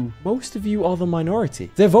you are the minority.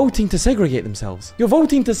 They're voting to segregate themselves. You're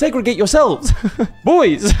voting to segregate yourselves.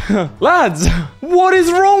 Boys, lads, what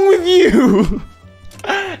is wrong with you?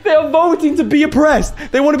 They are voting to be oppressed.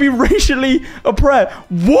 They want to be racially oppressed.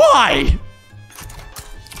 Why?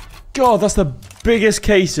 God, that's the biggest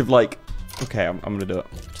case of like, okay, I'm going to do it.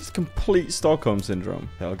 Just complete Stockholm syndrome.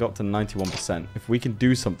 Okay, I'll go up to 91%. If we can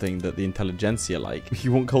do something that the intelligentsia like,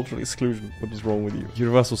 you want cultural exclusion. What is wrong with you?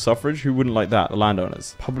 Universal suffrage? Who wouldn't like that? The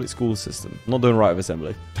landowners. Public school system. I'm not doing right of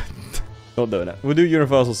assembly. Not doing it. We'll do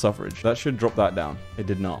universal suffrage. That should drop that down. It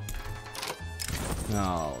did not.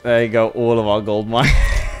 Oh, there you go. All of our gold mines.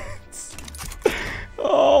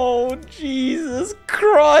 Oh, Jesus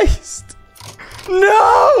Christ.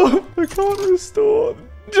 No! I can't restore.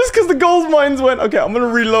 Just because the gold mines went. Okay, I'm going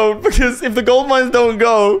to reload because if the gold mines don't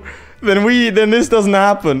go, then this doesn't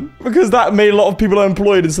happen. Because that made a lot of people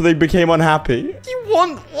unemployed and so they became unhappy.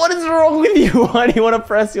 What is wrong with you? Why do you want to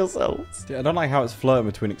press yourselves? I don't like how it's flirting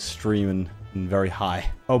between extreme and very high.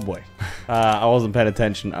 Oh boy. I wasn't paying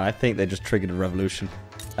attention. I think they just triggered a revolution.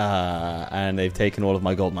 And they've taken all of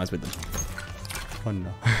my gold mines with them. Oh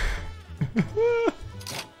no.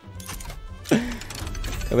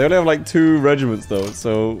 They only have like 2 regiments though,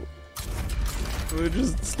 so we'll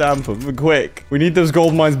just stamp them quick. We need those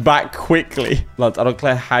gold mines back quickly. Lads, I don't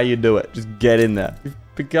care how you do it. Just get in there. You've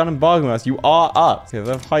begun embargoing us. You are us. Yeah,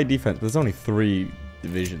 they have high defense. There's only 3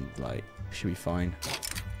 divisions. Like, should be fine.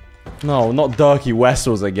 No, not Dirky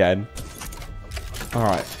Wessels again. All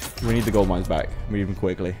right. We need the gold mines back. We need them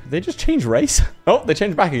quickly. They just changed race. Oh, they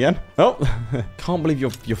changed back again. Oh, can't believe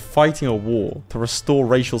you're fighting a war to restore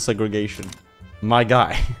racial segregation. My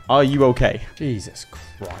guy, are you okay? Jesus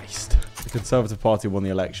Christ. The Conservative Party won the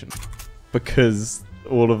election because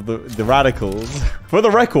all of the radicals, for the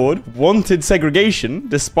record, wanted segregation,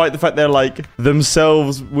 despite the fact they're like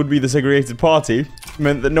themselves would be the segregated party,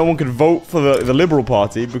 meant that no one could vote for the Liberal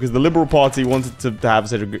Party because the Liberal Party wanted to have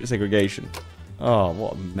segregation. Oh,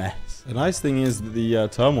 what a mess. The nice thing is that the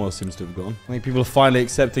turmoil seems to have gone. I think people are finally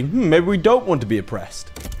accepting, maybe we don't want to be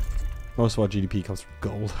oppressed. Most of our GDP comes from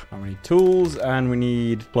gold. We need tools and we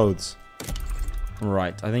need clothes.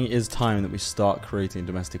 Right, I think it is time that we start creating a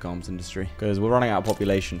domestic arms industry. Because we're running out of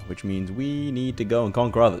population, which means we need to go and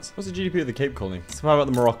conquer others. What's the GDP of the Cape Colony? So how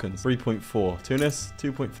about the Moroccans? 3.4. Tunis?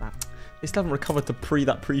 2.5. They still haven't recovered to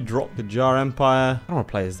pre-drop. The Jar Empire. I don't want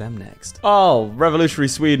to play as them next. Oh, revolutionary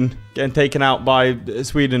Sweden. Getting taken out by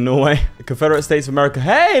Sweden and Norway. The Confederate States of America.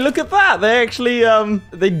 Hey, look at that. They actually,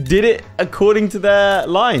 they did it according to their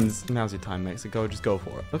lines. Now's your time, Mexico. Just go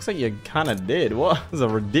for it. Looks like you kind of did. What? This is a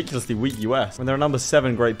ridiculously weak US. When they're a number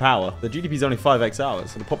 7 great power. The GDP is only 5x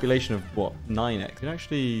ours. So the population of, what, 9x. You can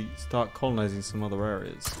actually start colonizing some other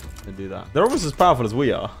areas to do that. They're almost as powerful as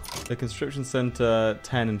we are. The conscription center,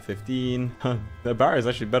 10 and 15. Their barrier is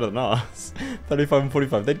actually better than ours. 35 and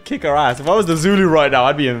 45. They'd kick our ass. If I was the Zulu right now,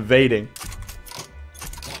 I'd be invading.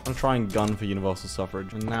 I'm trying gun for universal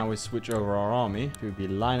suffrage. And now we switch over our army to be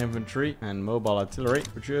line infantry and mobile artillery,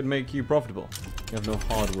 which should make you profitable. You have no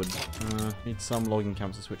hardwood. Need some logging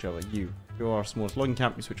camps to switch over. You are our smallest logging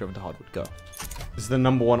camp. You switch over to hardwood. Go. This is the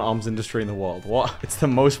 #1 arms industry in the world. What? It's the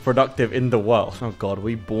most productive in the world. Oh god,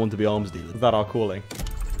 we born to be arms dealers. Is that our calling?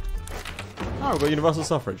 Oh, we've got universal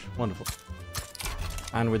suffrage. Wonderful.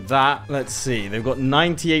 And with that, let's see. They've got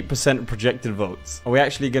 98% projected votes. Are we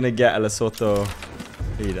actually going to get a Lesotho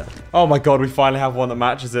leader? Oh my god, we finally have one that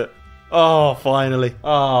matches it. Oh, finally.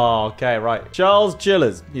 Oh, okay, right. Charles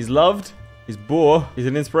Chillers. He's loved. He's Boer. He's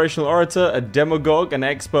an inspirational orator, a demagogue, an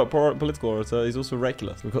expert political orator. He's also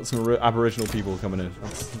reckless. We've got some Aboriginal people coming in.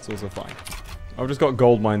 That's also fine. I've just got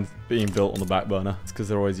gold mines being built on the back burner. It's because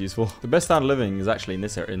they're always useful. The best standard of living is actually in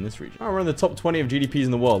this area, in this region. Oh, we're in the top 20 of GDPs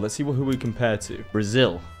in the world. Let's see who we compare to.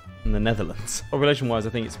 Brazil and the Netherlands. Population-wise, I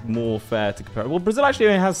think it's more fair to compare. Well, Brazil actually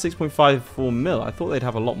only has 6.54 mil. I thought they'd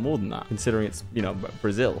have a lot more than that, considering it's, you know,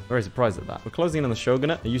 Brazil. Very surprised at that. We're closing in on the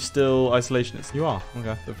shogunate. Are you still isolationist? You are.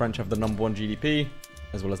 Okay. The French have the #1 GDP.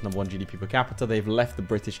 As well as #1 GDP per capita. They've left the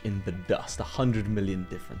British in the dust. 100 million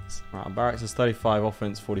difference. Right, our barracks is 35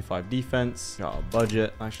 offense, 45 defense. Got our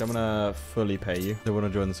budget. Actually, I'm gonna fully pay you. They want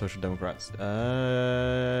to join the Social Democrats.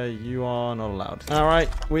 You are not allowed. All right,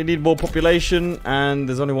 we need more population, and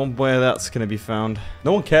there's only one way that's gonna be found.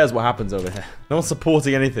 No one cares what happens over here. No one's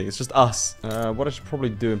supporting anything. It's just us. What I should probably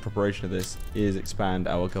do in preparation of this is expand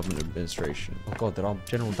our government administration. Oh God, did our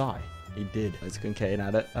general die? He did. Let's go and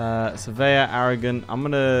at it. Surveyor, arrogant. I'm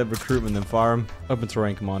going to recruit him and then fire him. Open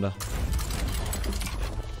terrain commander.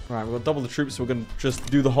 Right, we've got double the troops, so we're going to just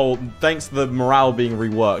do the whole... Thanks to the morale being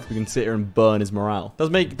reworked, we can sit here and burn his morale. Does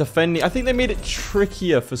make defending... I think they made it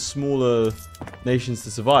trickier for smaller nations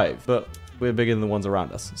to survive, but we're bigger than the ones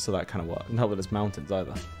around us, so that kind of works. Doesn't help that it's mountains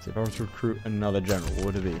either. So if I were to recruit another general, what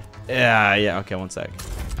would it be? Yeah, okay, one sec.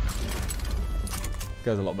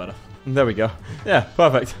 Goes a lot better. There we go. Yeah,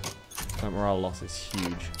 perfect. That morale loss is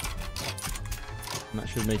huge. And that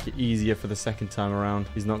should make it easier for the second time around.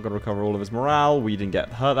 He's not going to recover all of his morale. We didn't get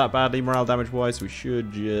hurt that badly morale damage-wise, so we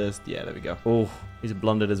should just... Yeah, there we go. Oh, he's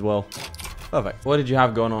blundered as well. Perfect. What did you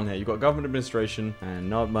have going on here? You've got government administration and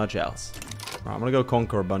not much else. Right, I'm going to go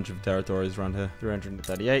conquer a bunch of territories around here.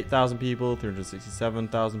 338,000 people,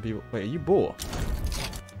 367,000 people. Wait, are you Boer?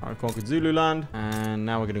 Alright, conquered Zululand. And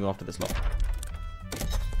now we're going to go after this lot.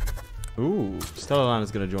 Ooh, Stellaland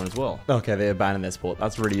is going to join as well. Okay, they abandoned their sport.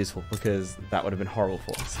 That's really useful because that would have been horrible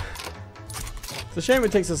for us. It's a shame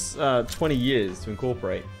it takes us 20 years to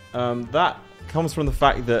incorporate. That comes from the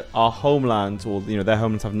fact that our homelands, or, you know, their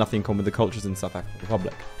homelands have nothing in common with the cultures in South African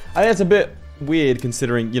Republic. I think that's a bit weird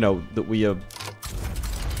considering, you know, that we are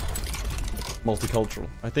multicultural.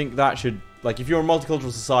 I think that should, like, if you're a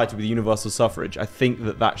multicultural society with universal suffrage, I think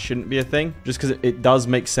that that shouldn't be a thing. Just because it does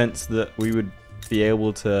make sense that we would be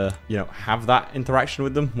able to, you know, have that interaction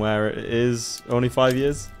with them where it is only 5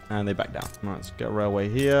 years. And they back down. Right, let's get a railway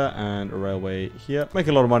here and a railway here. Make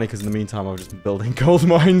a lot of money because in the meantime, I've just been building gold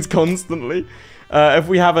mines constantly. If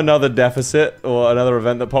we have another deficit or another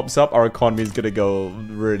event that pops up, our economy is going to go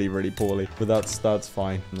really, really poorly. But that's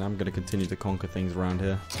fine. And I'm going to continue to conquer things around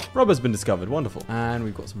here. Rubber's been discovered. Wonderful. And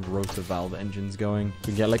we've got some rotor valve engines going. We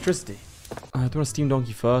can get electricity. Do you want a steam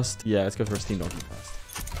donkey first? Yeah, let's go for a steam donkey first.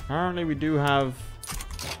 Apparently, we do have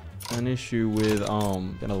an issue with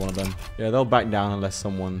another one of them. Yeah, they'll back down unless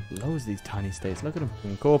someone lowers these tiny states. Look at them.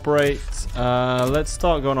 Incorporate. Let's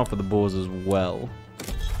start going off with the Boers as well.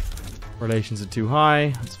 Relations are too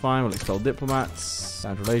high. That's fine. We'll expel diplomats.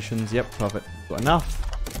 Bad relations. Yep, perfect. Got enough.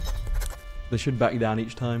 They should back down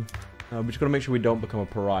each time. We just got to make sure we don't become a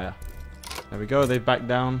pariah. There we go. They've backed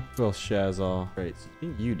down. Who else shares our traits? I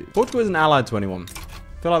think you do. Portugal isn't allied to anyone.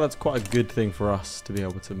 I feel like that's quite a good thing for us to be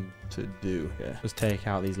able to do here. Just take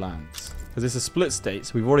out these lands. Because it's a split state,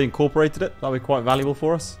 so we've already incorporated it. That'll be quite valuable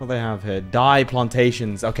for us. What do they have here? Dye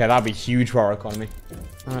plantations. Okay, that'd be huge for our economy.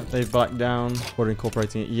 All right, they've backed down. We're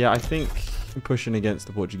incorporating it. Yeah, I think I'm pushing against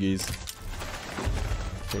the Portuguese.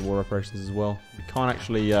 Okay, war operations as well. We can't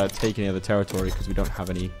actually take any other territory because we don't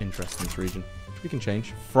have any interest in this region. Which we can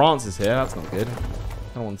change. France is here. That's not good.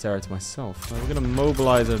 I don't want this area to myself. We're going to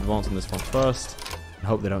mobilize and advance on this front first. And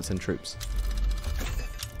hope they don't send troops.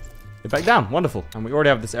 They back down. Wonderful. And we already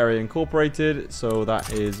have this area incorporated, so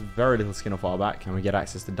that is very little skin off our back, and we get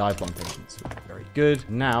access to dye plantations, which is very good.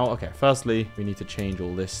 Now, okay, firstly, we need to change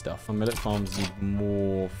all this stuff. Our millet farms need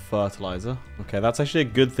more fertilizer. Okay, that's actually a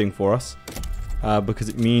good thing for us, because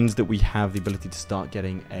it means that we have the ability to start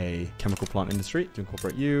getting a chemical plant industry. To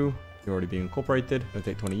incorporate you, you're already being incorporated. It'll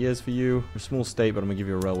take 20 years for you. You're a small state, but I'm going to give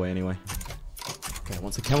you a railway anyway. Okay,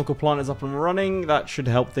 once the chemical plant is up and running, that should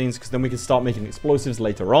help things because then we can start making explosives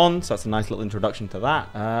later on. So that's a nice little introduction to that.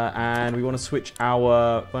 And we want to switch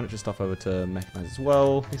our furniture stuff over to mechanize as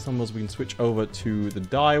well. These numbers we can switch over to the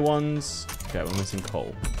dye ones. Okay, we're missing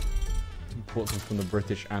coal. Import some from the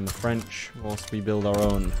British and the French whilst we build our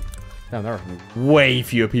own. Damn, there are way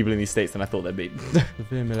fewer people in these states than I thought there'd be.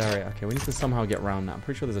 Severe malaria. Okay, we need to somehow get around that. I'm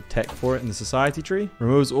pretty sure there's a tech for it in the society tree.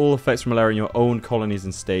 Removes all effects from malaria in your own colonies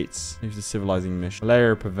and states. Use the civilizing mission.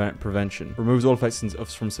 Malaria prevention. Removes all effects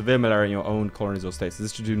from severe malaria in your own colonies or states.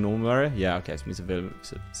 Is this to do normal malaria? Yeah, okay, so we need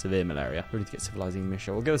severe malaria. We need to get civilizing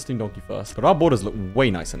mission. We'll get the steam donkey first. But our borders look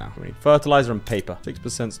way nicer now. We need fertilizer and paper.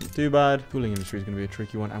 6%'s not too bad. Cooling industry is going to be a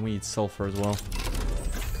tricky one. And we need sulfur as well.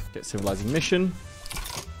 Get civilizing mission.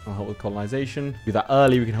 I'll help with colonization. Do that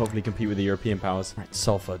early, we can hopefully compete with the European powers. Right,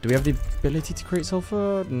 sulfur. Do we have the ability to create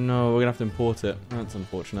sulfur? No, we're going to have to import it. That's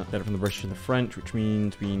unfortunate. Get it from the British and the French, which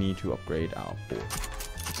means we need to upgrade our port.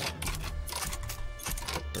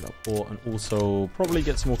 Upgrade our port and also probably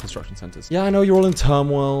get some more construction centers. Yeah, I know you're all in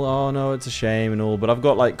turmoil. Oh, no, it's a shame and all, but I've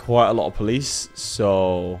got like quite a lot of police,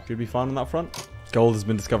 so should be fine on that front. Gold has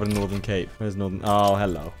been discovered in Northern Cape. Where's Northern? Oh,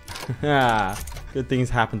 hello. Good things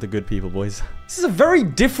happen to good people, boys. This is a very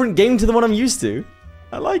different game to the one I'm used to.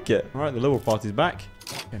 I like it. All right, the Liberal Party's back.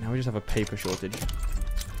 Okay, now we just have a paper shortage.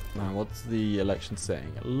 Now, what's the election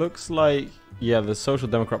saying? It looks like, yeah, the Social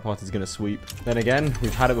Democrat Party is going to sweep. Then again,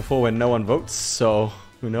 we've had it before when no one votes, so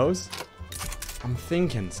who knows? I'm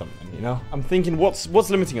thinking something, you know? I'm thinking what's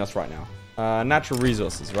limiting us right now? Natural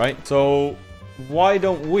resources, right? So why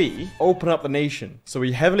don't we open up the nation? So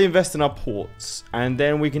we heavily invest in our ports, and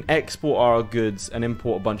then we can export our goods and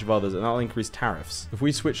import a bunch of others, and that'll increase tariffs. If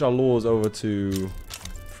we switch our laws over to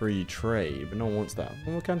free trade, but no one wants that.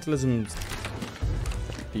 Well, mercantilism's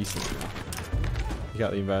decent now. You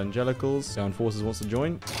got the evangelicals. The armed forces wants to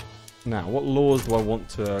join. Now, what laws do I want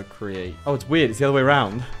to create? Oh, it's weird. It's the other way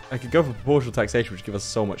around. I could go for proportional taxation, which gives us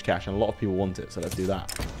so much cash, and a lot of people want it, so let's do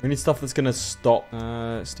that. We need stuff that's going to stop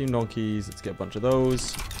steam donkeys. Let's get a bunch of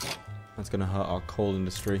those. That's going to hurt our coal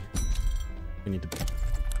industry. We need to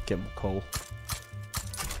get more coal.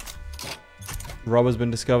 Rubber's been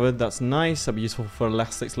discovered. That's nice. That'll be useful for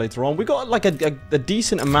elastics later on. We got like a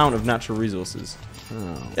decent amount of natural resources.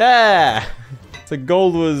 Oh. Yeah! So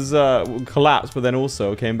gold was collapsed, but then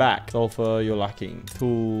also came back. Sulfur, you're lacking.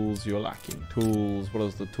 Tools, you're lacking. Tools. What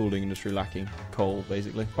is the tooling industry lacking? Coal,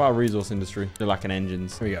 basically. Our resource industry, they're lacking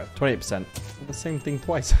engines. Here we go. 28%. The same thing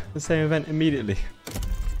twice. The same event immediately.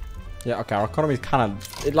 Yeah, okay, our economy is kind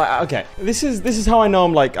of like, okay, this is how I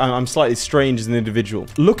know I'm slightly strange as an individual.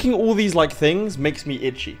 Looking at all these like things makes me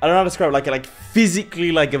itchy. I don't know how to describe it, like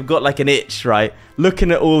physically, like I've got like an itch, right?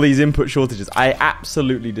 Looking at all these input shortages, I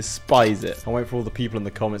absolutely despise it. I wait for all the people in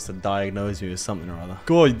the comments to diagnose me with something or other.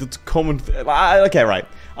 God, that's common. Okay, right.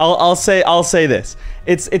 I'll say this.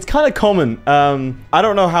 It's kind of common. I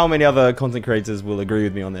don't know how many other content creators will agree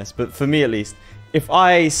with me on this, but for me at least, if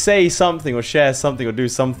I say something or share something or do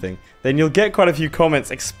something, then you'll get quite a few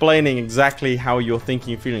comments explaining exactly how you're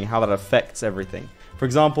thinking and feeling, how that affects everything. For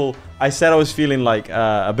example, I said I was feeling like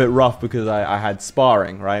a bit rough because I had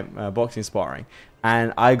sparring, right? Boxing sparring.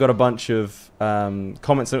 And I got a bunch of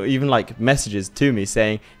comments or even like messages to me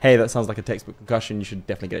saying, hey, that sounds like a textbook concussion. You should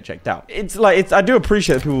definitely get it checked out. It's like, I do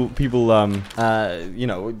appreciate that people you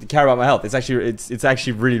know, care about my health. It's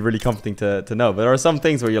actually really comforting to know. But there are some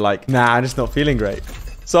things where you're like, nah, I'm just not feeling great.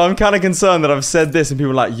 So I'm kind of concerned that I've said this and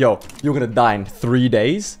people are like, yo, you're going to die in 3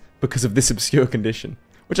 days because of this obscure condition.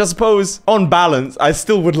 Which I suppose, on balance, I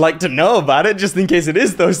still would like to know about it just in case it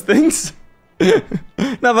is those things.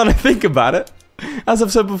 Now that I think about it. As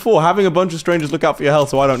I've said before, having a bunch of strangers look out for your health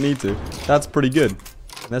so I don't need to. That's pretty good.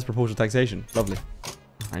 There's proportional taxation. Lovely.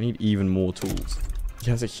 I need even more tools. Yeah,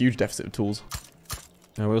 there's a huge deficit of tools.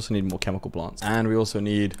 And we also need more chemical plants. And we also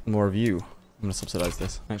need more of you. I'm going to subsidize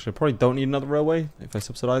this. Actually, I probably don't need another railway. If I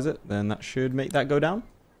subsidize it, then that should make that go down.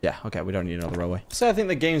 Yeah, okay, we don't need another railway. So I think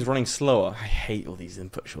the game's running slower. I hate all these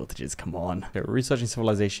input shortages, come on. Okay, researching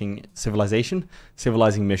civilizing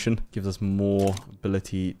mission gives us more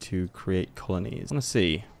ability to create colonies. I want to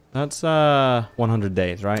see. That's 100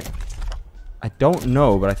 days, right? I don't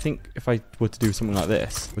know, but I think if I were to do something like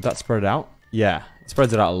this, would that spread it out? Yeah, it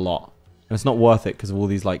spreads it out a lot. And it's not worth it because of all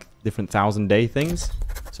these like different 1,000-day things.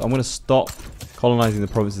 So I'm going to stop colonizing the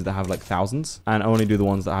provinces that have like thousands and only do the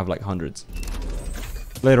ones that have like hundreds.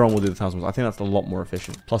 Later on, we'll do the 1,000. I think that's a lot more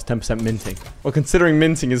efficient. Plus 10% minting. Well, considering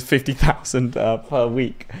minting is 50,000 per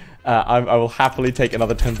week, I will happily take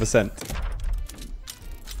another 10%.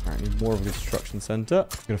 All right, need more of a construction center.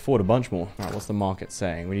 We can afford a bunch more. All right, what's the market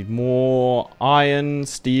saying? We need more iron,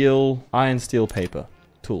 steel, paper,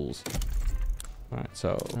 tools. All right,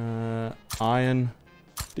 so iron,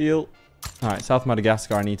 steel. All right, South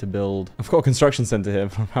Madagascar, I need to build. I've got a construction center here,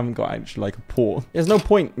 but I haven't got actually like a port. There's no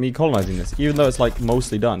point me colonizing this, even though it's like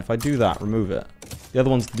mostly done. If I do that, remove it. The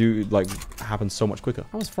other ones do like happen so much quicker.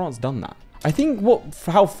 How has France done that? I think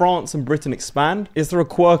how France and Britain expand is through a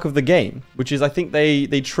quirk of the game, which is I think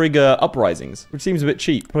they trigger uprisings, which seems a bit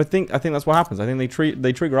cheap, but I think that's what happens. I think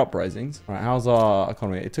they trigger uprisings. All right, how's our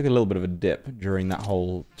economy? It took a little bit of a dip during that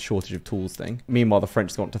whole shortage of tools thing. Meanwhile, the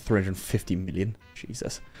French has gone up to 350 million.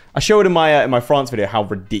 Jesus. I showed in my France video how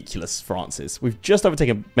ridiculous France is. We've just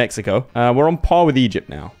overtaken Mexico. We're on par with Egypt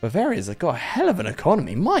now. Bavaria's got a hell of an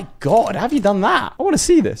economy. My God, have you done that? I want to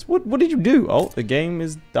see this. What did you do? Oh, the game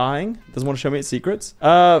is dying. Doesn't want to show me its secrets.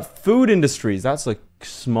 Food industries. That's a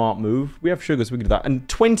smart move. We have sugar, so we can do that. And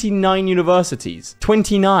 29 universities.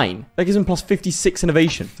 29. That gives them plus 56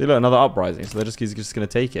 innovation. See, look, another uprising. So they're just going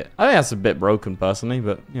to take it. I think that's a bit broken, personally,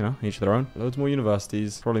 but, you know, each their own. Loads more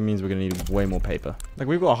universities. Probably means we're going to need way more paper. Like,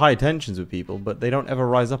 we've got high tensions with people, but they don't ever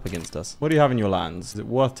rise up against us. What do you have in your lands? Is it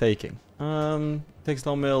worth taking?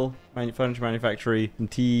 Textile mill, furniture manufactory, some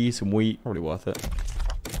tea, some wheat. Probably worth it.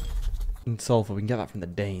 And sulfur. We can get that from the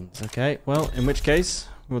Danes. Okay, well, in which case...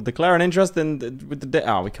 we'll declare an interest with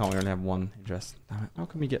the we can't. We only have one interest. Damn it. How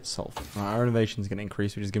can we get sulfur? Our innovation is going to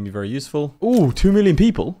increase, which is going to be very useful. Ooh, 2 million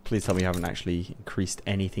people. Please tell me you haven't actually increased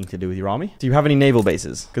anything to do with your army. Do you have any naval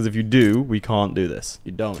bases? Because if you do, we can't do this.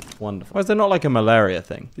 You don't. Wonderful. Why is there not like a malaria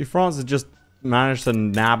thing? See, France has just managed to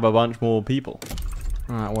nab a bunch more people.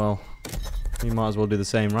 All right, well, we might as well do the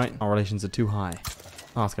same, right? Our relations are too high.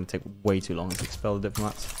 Oh, it's going to take way too long to expel the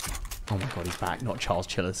diplomats. Oh my God, he's back. Not Charles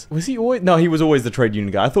Chillers. Was he always? No, he was always the trade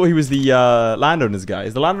union guy. I thought he was the landowners guy.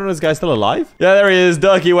 Is the landowners guy still alive? Yeah, there he is.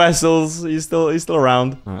 Dirky Wessels. He's still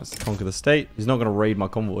around. All right, let's conquer the state. He's not going to raid my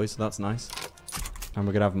convoy, so that's nice. And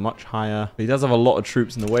we're going to have much higher... he does have a lot of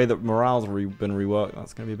troops in the way that morale's been reworked.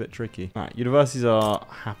 That's going to be a bit tricky. All right, universities are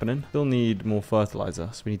happening. Still need more fertilizer,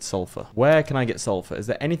 so we need sulfur. Where can I get sulfur? Is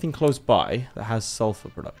there anything close by that has sulfur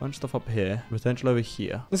production? Bunch of stuff up here. Potential over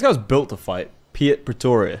here. This guy was built to fight. Piet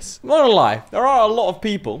Pretorius. I'm not gonna lie, there are a lot of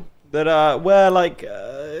people that wear like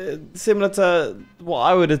similar to what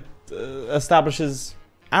I would establish as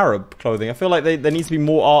Arab clothing. I feel like there needs to be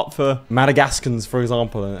more art for Madagascans, for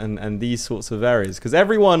example, and these sorts of areas, because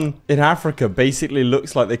everyone in Africa basically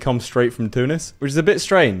looks like they come straight from Tunis, which is a bit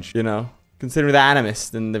strange, you know, Considering they're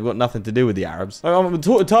animists and they've got nothing to do with the Arabs.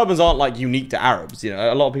 Turbans aren't like unique to Arabs, you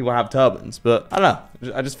know. A lot of people have turbans, but I don't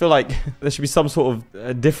know. I just feel like there should be some sort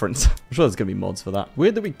of difference. I'm sure there's gonna be mods for that.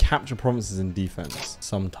 Weird that we capture provinces in defense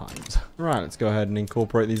sometimes. Right, let's go ahead and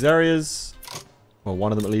incorporate these areas. Well,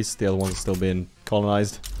 one of them at least. The other one's still being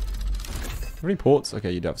colonized. Have any ports?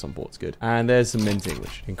 Okay, you do have some ports. Good. And there's some minting,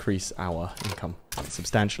 which increase our income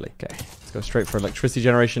substantially. Okay, let's go straight for electricity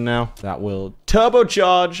generation now. That will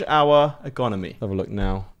turbocharge our economy. Let's have a look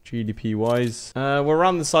now. GDP-wise, we're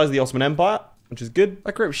around the size of the Ottoman Empire, which is good.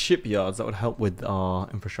 I create shipyards that would help with our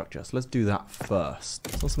infrastructure. So let's do that first.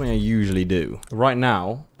 It's not something I usually do. Right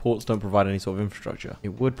now, ports don't provide any sort of infrastructure. It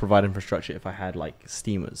would provide infrastructure if I had like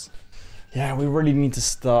steamers. Yeah, we really need to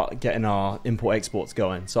start getting our import-exports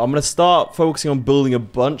going. So I'm going to start focusing on building a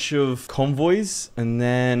bunch of convoys and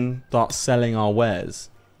then start selling our wares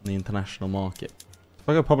in the international market. If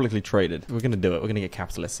I go publicly traded, we're going to do it. We're going to get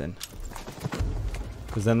capitalists in.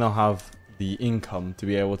 Because then they'll have the income to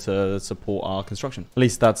be able to support our construction. At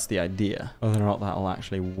least that's the idea. Whether or not that'll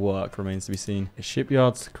actually work remains to be seen.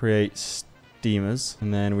 Shipyards create steamers,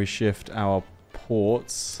 and then we shift our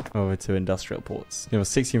ports over to industrial ports. You have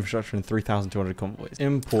 60 infrastructure and 3,200 convoys.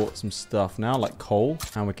 Import some stuff now, like coal,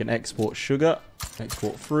 and we can export sugar,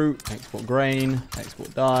 export fruit, export grain,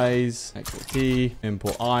 export dyes, export tea,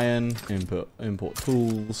 import iron, import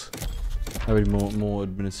tools. That would be more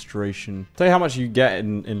administration. Tell you how much you get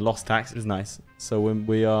in lost tax. It's nice. So when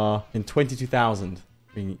we are in 22,000,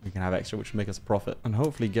 we can have extra, which will make us a profit, and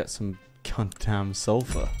hopefully get some goddamn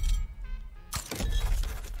sulfur.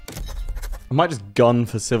 I might just gun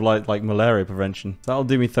for civilized, like, malaria prevention. That'll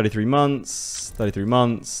do me 33 months,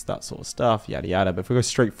 that sort of stuff, yada yada. But if we go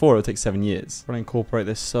straight forward, it'll take 7 years. We're going to incorporate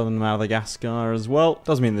this southern Madagascar as well.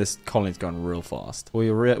 Does mean this colony's going real fast. We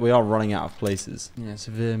are running out of places. Yeah,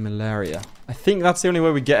 severe malaria. I think that's the only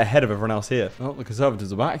way we get ahead of everyone else here. Oh, the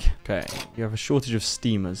conservatives are back. Okay, you have a shortage of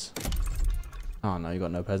steamers. Oh no, you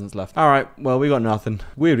got no peasants left. All right, well, we got nothing.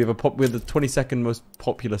 Weird, we're the 22nd most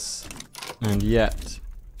populous, and yet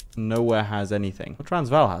nowhere has anything. Well,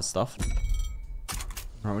 Transvaal has stuff.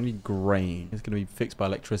 Right, we need grain. It's going to be fixed by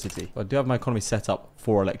electricity. But I do have my economy set up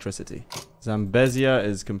for electricity. Zambezia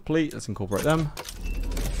is complete. Let's incorporate them.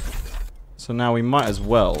 So now we might as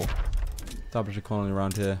well establish a colony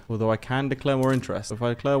around here. Although I can declare more interest. If I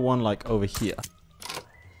declare one like over here.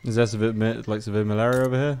 Is there severe malaria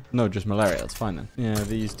over here? No, just malaria. That's fine then. Yeah,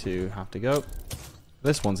 these two have to go.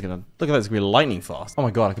 This one's gonna... Look at that, it's gonna be lightning fast. Oh my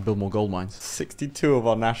god, I can build more gold mines. 62 of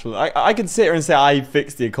our national... I can sit here and say I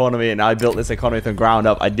fixed the economy and I built this economy from ground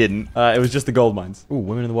up. I didn't. It was just the gold mines. Ooh,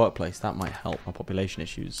 women in the workplace. That might help our population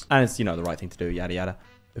issues. And it's, you know, the right thing to do, yada yada.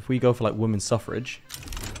 If we go for, like, women's suffrage...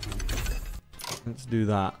 Let's do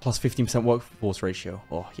that. Plus 15% workforce ratio.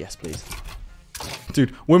 Oh, yes, please.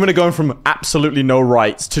 Dude, women are going from absolutely no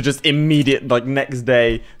rights to just immediate, like, next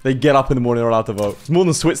day, they get up in the morning, they're allowed to vote. It's more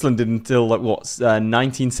than Switzerland did until, like, what,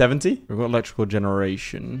 1970? We've got electrical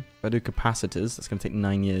generation. If I do capacitors, that's going to take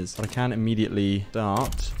 9 years. But I can immediately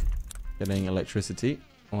start getting electricity.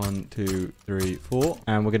 1, 2, 3, 4.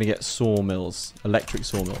 And we're going to get sawmills, electric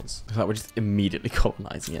sawmills. Like, we're just immediately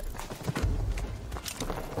colonizing it.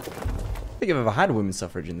 I don't think I've ever had women's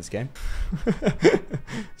suffrage in this game.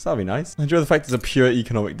 So that'd be nice. I enjoy the fact it's a pure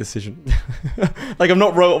economic decision. Like, I'm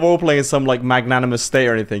not role-playing as some, like, magnanimous state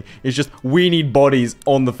or anything. It's just, we need bodies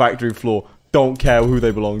on the factory floor. Don't care who they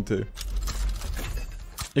belong to.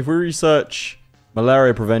 If we research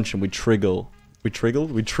malaria prevention, we trigger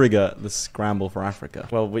the scramble for Africa.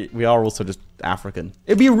 Well, we are also just African.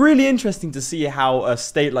 It'd be really interesting to see how a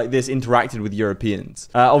state like this interacted with Europeans.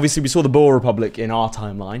 Obviously, we saw the Boer Republic in our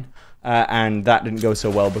timeline. And that didn't go so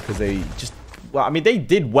well because they just... Well, I mean, they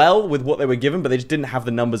did well with what they were given, but they just didn't have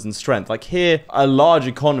the numbers and strength. Like here, a large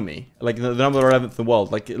economy, like the number 11th in the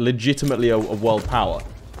world, like legitimately a world power,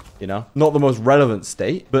 you know? Not the most relevant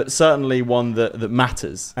state, but certainly one that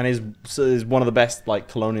matters and is one of the best, like,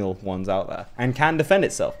 colonial ones out there and can defend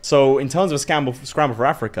itself. So in terms of a scramble for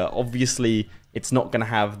Africa, obviously... It's not going to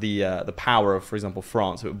have the power of, for example,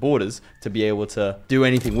 France with borders to be able to do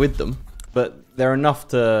anything with them. But they're enough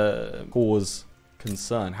to cause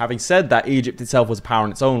concern. Having said that, Egypt itself was a power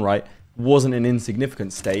in its own right, wasn't an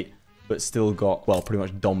insignificant state, but still got, well, pretty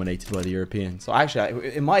much dominated by the Europeans. So actually,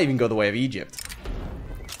 it might even go the way of Egypt.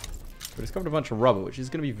 We discovered a bunch of rubber, which is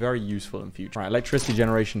going to be very useful in future. Right, electricity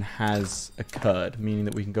generation has occurred, meaning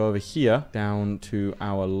that we can go over here down to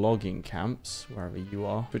our logging camps, wherever you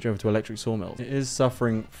are. Switch over to electric sawmills. It is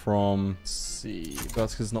suffering from, let's see,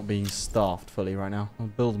 that's because it's not being staffed fully right now. I'll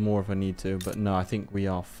build more if I need to, but no, I think we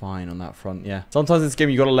are fine on that front. Yeah. Sometimes in this game,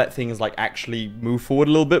 you got to let things like actually move forward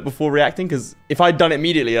a little bit before reacting, because if I'd done it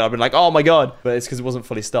immediately, I'd been like, oh my god, but it's because it wasn't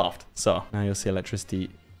fully staffed. So now you'll see electricity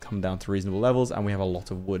come down to reasonable levels, and we have a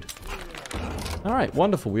lot of wood. All right,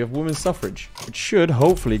 wonderful. We have women's suffrage, which should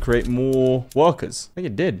hopefully create more workers. I think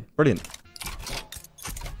it did. Brilliant.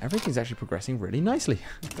 Everything's actually progressing really nicely.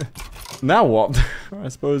 Now what? I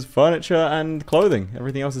suppose furniture and clothing.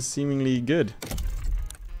 Everything else is seemingly good.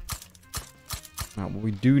 Now, what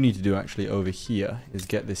we do need to do actually over here is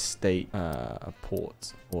get this state a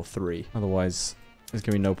port or 3. Otherwise, there's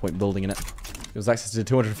going to be no point building in it. It was access to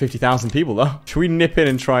 250,000 people, though. Should we nip in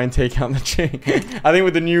and try and take out the Qing? I think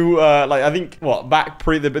with the new, like, I think, what, back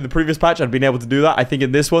the previous patch, I'd been able to do that. I think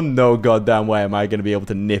in this one, no goddamn way am I going to be able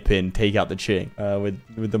to nip in, take out the Qing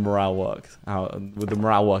with the morale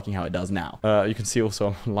working how it does now. You can see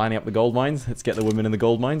also I'm lining up the gold mines. Let's get the women in the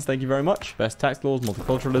gold mines. Thank you very much. Best tax laws,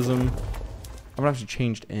 multiculturalism. I haven't actually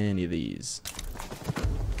changed any of these.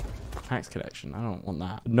 Tax collection. I don't want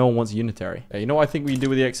that. No one wants unitary. You know what I think we do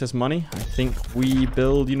with the excess money? I think we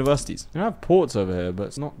build universities. I have ports over here, but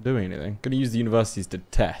it's not doing anything. I'm going to use the universities to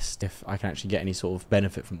test if I can actually get any sort of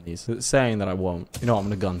benefit from these. It's saying that I won't. You know what? I'm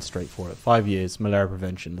going to gun straight for it. 5 years, malaria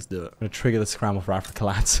prevention. Let's do it. I'm going to trigger the scramble for Africa,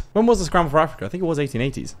 lads. When was the scramble for Africa? I think it was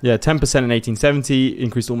 1880s. Yeah, 10% in 1870,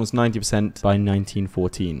 increased almost 90% by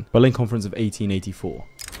 1914. Berlin Conference of 1884.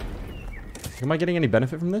 Am I getting any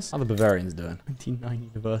benefit from this? How are the Bavarians doing?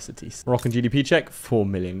 99 universities. Moroccan GDP check, 4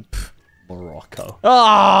 million. Pff, Morocco.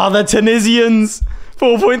 Ah, the Tunisians!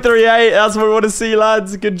 4.38. That's what we want to see,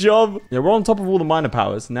 lads. Good job. Yeah, we're on top of all the minor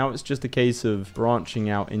powers. Now it's just a case of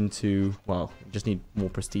branching out into, well, we just need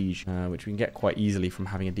more prestige, which we can get quite easily from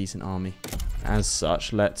having a decent army. As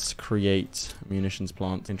such, let's create a munitions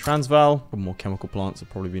plant in Transvaal. More chemical plants will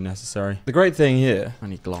probably be necessary. The great thing here, I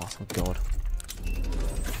need glass. Oh, God.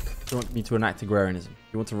 You want me to enact agrarianism?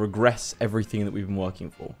 You want to regress everything that we've been working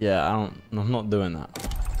for? Yeah, I'm not doing that.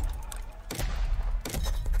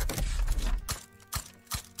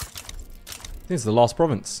 This is the last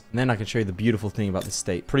province. And then I can show you the beautiful thing about this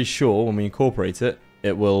state. Pretty sure when we incorporate it,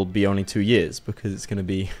 it will be only 2 years because it's going to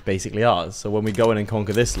be basically ours. So when we go in and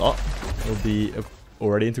conquer this lot, it'll be an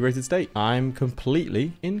already integrated state. I'm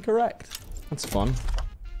completely incorrect. That's fun.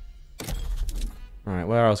 All right,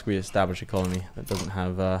 where else can we establish a colony that doesn't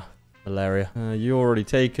have malaria? You're already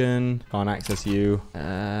taken. Can't access you.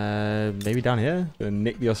 Maybe down here. Gonna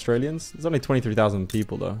nick the Australians. There's only 23,000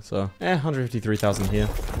 people though, so 153,000 here.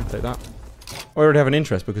 I'll take that. We already have an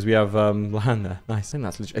interest because we have land there. Nice. I think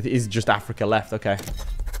that's legit. It is just Africa left. Okay. All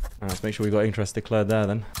right, let's make sure we got interest declared there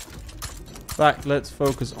then. In fact, let's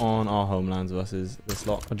focus on our homelands versus this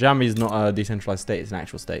lot. Sjalmi is not a decentralized state; it's an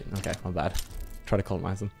actual state. Okay, not bad. Try to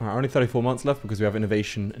colonize them. All right, only 34 months left because we have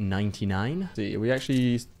innovation 99. See, are we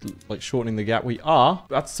actually like shortening the gap? We are.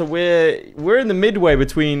 So we're in the midway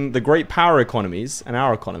between the great power economies and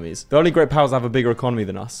our economies. The only great powers that have a bigger economy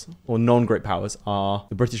than us, or non-great powers, are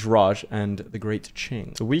the British Raj and the Great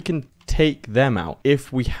Qing. So we can take them out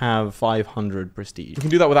if we have 500 prestige. We can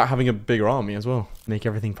do that without having a bigger army as well. Make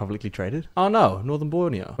everything publicly traded. Oh no, Northern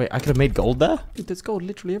Borneo. Wait, I could have made gold there? Dude, there's gold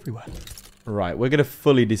literally everywhere. Right, we're going to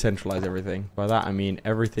fully decentralize everything. By that, I mean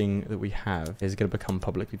everything that we have is going to become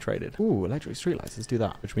publicly traded. Ooh, electric streetlights. Let's do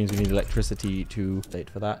that. Which means we need electricity to wait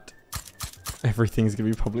for that. Everything's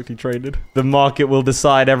going to be publicly traded. The market will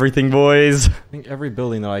decide everything, boys. I think every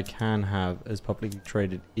building that I can have as publicly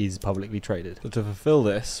traded is publicly traded. So to fulfill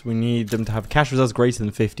this, we need them to have cash reserves greater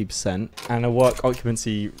than 50% and a work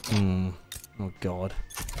occupancy... Oh, God.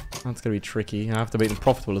 That's going to be tricky. I have to make them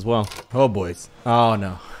profitable as well. Oh, boys. Oh,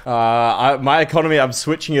 no. My economy, I'm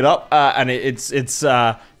switching it up, and it's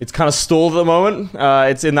kind of stalled at the moment.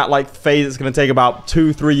 It's in that, like, phase that's going to take about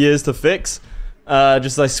 2-3 years to fix. Just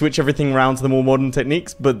as I switch everything around to the more modern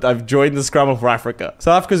techniques, but I've joined the scramble for Africa.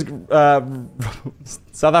 South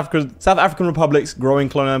African Republic's growing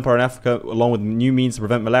colonial empire in Africa, along with new means to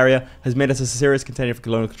prevent malaria, has made us a serious contender for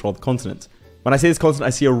colonial control of the continent. When I say this continent,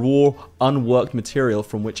 I see a raw, unworked material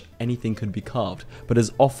from which anything could be carved. But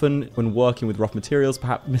as often when working with rough materials,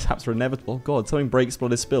 perhaps mishaps are inevitable. Oh God, something breaks,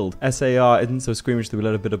 blood is spilled. SAR isn't so squeamish that we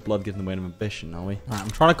let a bit of blood get in the way of ambition, are we? Alright,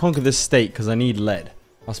 I'm trying to conquer this state because I need lead.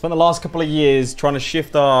 I've spent the last couple of years trying to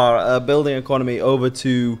shift our building economy over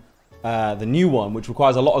to the new one, which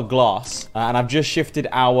requires a lot of glass. And I've just shifted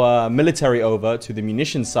our military over to the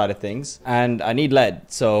munitions side of things. And I need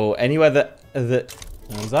lead. So anywhere that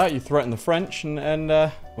Turns out you threaten the French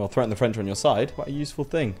well, threaten the French on your side. Quite a useful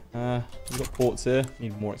thing. We've got ports here.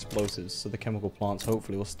 Need more explosives, so the chemical plants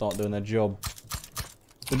hopefully will start doing their job.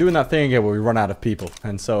 We're doing that thing again where we run out of people,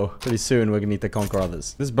 and so pretty soon we're gonna need to conquer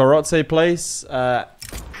others. This Barotse place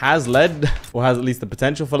has lead, or has at least the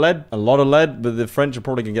potential for lead. A lot of lead, but the French are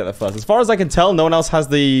probably gonna get there first. As far as I can tell, no one else has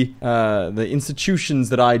the institutions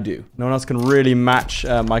that I do. No one else can really match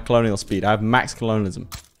my colonial speed. I have max colonialism,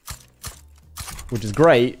 which is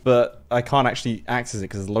great, but I can't actually access it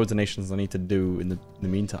because there's loads of nations I need to do in the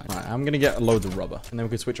meantime. All right, I'm gonna get loads of rubber, and then we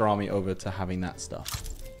can switch our army over to having that stuff.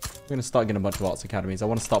 I'm gonna start getting a bunch of arts academies. I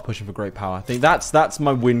want to start pushing for great power. I think that's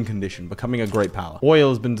my win condition, becoming a great power. Oil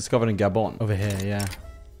has been discovered in Gabon. Over here, yeah.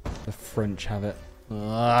 The French have it.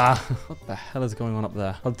 What the hell is going on up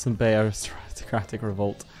there? Hudson Bay aristocratic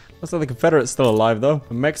revolt. Looks like the Confederates still alive though.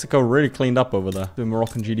 And Mexico really cleaned up over there. The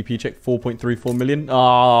Moroccan GDP check, 4.34 million.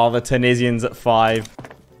 Oh, the Tunisians at 5.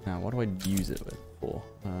 Now, what do I use it with?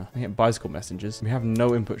 I get bicycle messengers. We have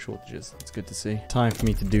no input shortages. That's good to see. Time for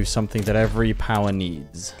me to do something that every power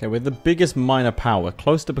needs. Okay, we're the biggest minor power,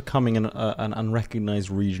 close to becoming an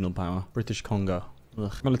unrecognized regional power. British Congo.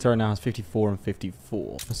 Ugh. Military now has 54 and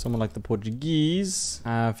 54. For someone like the Portuguese,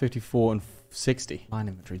 54 and 60. Line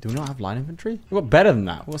infantry. Do we not have line infantry? We've got better than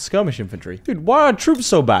that. We've got skirmish infantry. Dude, why are our troops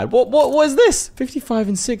so bad? What is this? 55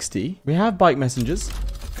 and 60. We have bike messengers.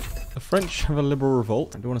 The French have a liberal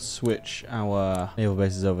revolt. I do want to switch our naval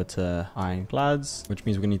bases over to ironclads, which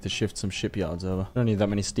means we're going to need to shift some shipyards over. We don't need that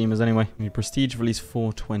many steamers anyway. We need prestige of at least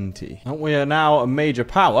 420. And we are now a major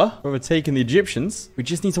power. We're overtaking the Egyptians. We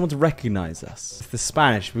just need someone to recognize us. It's the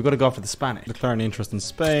Spanish. We've got to go after the Spanish. Declaring interest in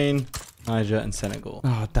Spain, Niger, and Senegal.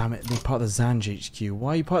 Oh, damn it. They're part of the Zanj HQ.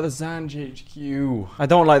 Why are you part of the Zanj HQ? I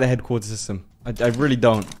don't like the headquarters system. I really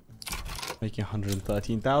don't. Making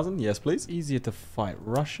 113,000. Yes, please. Easier to fight.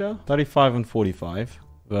 Russia. 35 and 45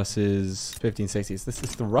 versus 1560s. This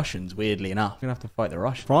is the Russians, weirdly enough. We're going to have to fight the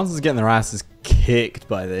Russians. France is getting their asses kicked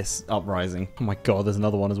by this uprising. Oh my god, there's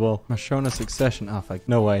another one as well. Mashona succession. Oh, fuck.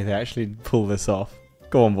 No way. They actually pull this off.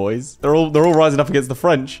 Go on, boys. They're all rising up against the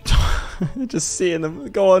French. Just seeing them.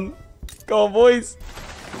 Go on. Go on, boys.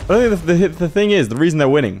 I don't think the thing is, the reason they're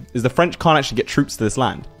winning is the French can't actually get troops to this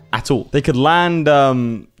land at all. They could land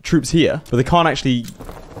troops here, but they can't actually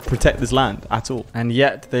protect this land at all. And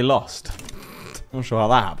yet they lost. Not sure how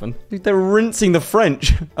that happened. Dude, they're rinsing the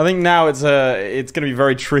French. I think now it's going to be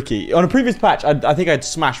very tricky. On a previous patch, I think I'd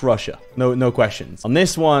smash Russia. No questions. On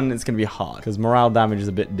this one, it's going to be hard because morale damage is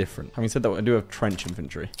a bit different. Having said that, I do have trench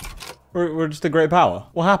infantry. We're just a great power.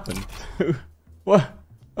 What happened? What?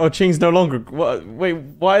 Oh, Qing's no longer... What? Wait,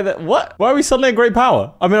 why that? What? Why are we suddenly a great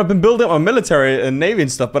power? I mean, I've been building up my military and navy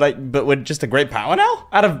and stuff, but we're just a great power now?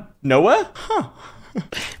 Out of nowhere? Huh.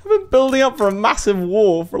 I've been building up for a massive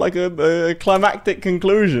war for like a climactic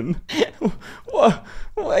conclusion. What?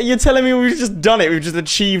 You're telling me we've just done it? We've just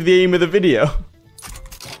achieved the aim of the video?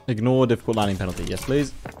 Ignore difficult landing penalty. Yes,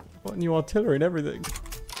 please. What new artillery and everything.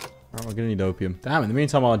 Alright, we're gonna need opium. Damn, in the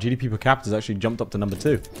meantime, our GDP per capita has actually jumped up to number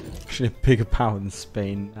 2. Actually a bigger power than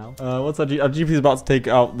Spain now. What's our GDP is about to take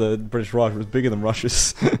out the British Raj, but it's bigger than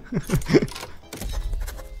Russia's.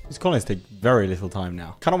 These colonies take very little time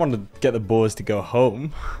now. Kind of want to get the Boers to go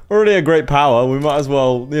home. We're already a great power. We might as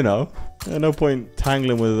well, you know. No point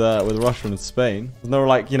tangling with Russia and Spain. There's no,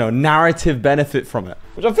 like, you know, narrative benefit from it.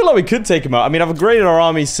 Which I feel like we could take them out. I mean, I've upgraded our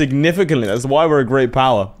army significantly. That's why we're a great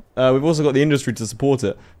power. We've also got the industry to support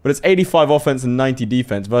it. But it's 85 offense and 90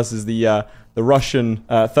 defense versus the Russian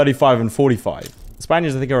 35 and 45. The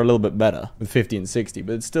Spaniards, I think, are a little bit better with 50 and 60,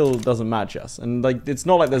 but it still doesn't match us. And, like, it's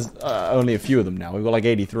not like there's only a few of them now. We've got, like,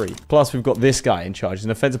 83. Plus, we've got this guy in charge. He's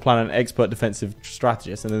an offensive planner and an expert defensive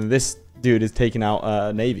strategist. And then this dude is taking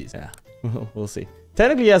out navies. Yeah, we'll see.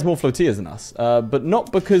 Technically, he has more flotillas than us, but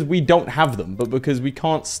not because we don't have them, but because we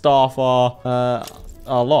can't staff our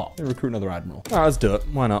lot. Recruit another admiral. Alright, let's do it.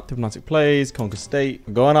 Why not? Diplomatic plays, conquer state.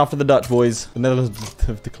 We're going after the Dutch, boys. The Netherlands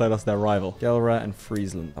have declared us their rival. Gelre and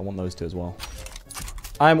Friesland. I want those two as well.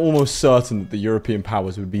 I'm almost certain that the European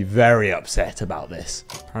powers would be very upset about this.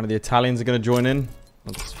 Apparently the Italians are going to join in.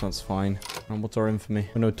 That's fine. And what's our infamy?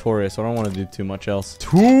 We're notorious, so I don't want to do too much else.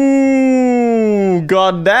 Ooh,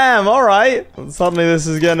 goddamn, alright. Suddenly this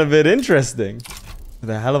is getting a bit interesting. With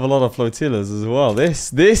a hell of a lot of flotillas as well.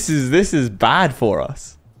 This is bad for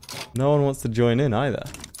us. No one wants to join in either.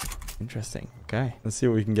 Interesting. Okay, let's see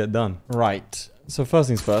what we can get done. Right. So first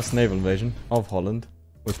things first, naval invasion of Holland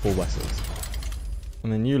with 4 vessels.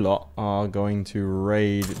 And then you lot are going to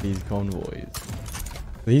raid these convoys.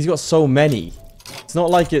 But he's got so many. It's not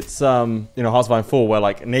like it's, you know, Hearts of Iron 4 where,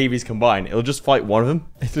 like, navies combine. It'll just fight one of them.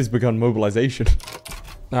 Italy's begun mobilization.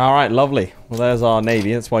 All right, lovely. Well, there's our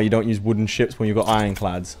navy. That's why you don't use wooden ships when you've got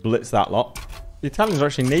ironclads. Blitz that lot. The Italians are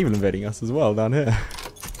actually naval invading us as well down here.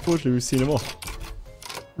 Fortunately, we've seen them off.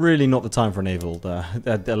 Really not the time for a naval, a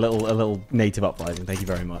little native uprising. Thank you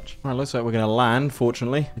very much. All right, looks like we're going to land,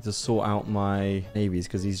 fortunately. I need to sort out my navies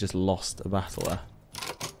because he's just lost a battle there.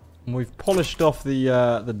 And we've polished off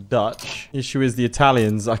the Dutch. The issue is the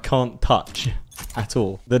Italians I can't touch at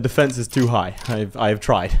all. Their defense is too high. I have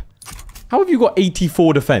tried. How have you got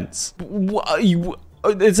 84 defense?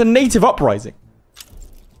 It's a native uprising.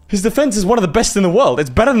 His defense is one of the best in the world. It's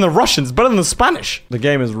better than the Russians, better than the Spanish. The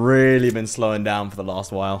game has really been slowing down for the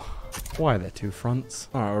last while. Why are there two fronts?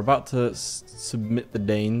 All right, we're about to submit the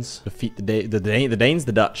Danes. Defeat the Danes,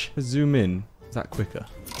 the Dutch. Let's zoom in. Is that quicker?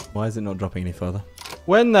 Why is it not dropping any further?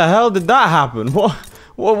 When the hell did that happen? What?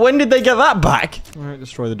 When did they get that back? All right,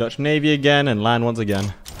 destroy the Dutch Navy again and land once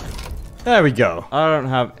again. There we go. I don't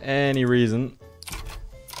have any reason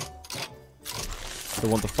to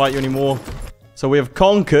want to fight you anymore. So we have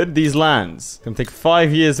conquered these lands. It's going to take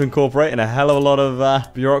 5 years to incorporate and a hell of a lot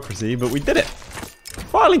of bureaucracy, but we did it.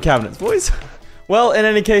 Filing cabinets, boys. Well, in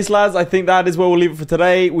any case, lads, I think that is where we'll leave it for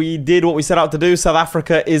today. We did what we set out to do. South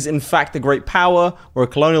Africa is, in fact, a great power. We're a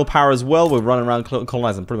colonial power as well. We're running around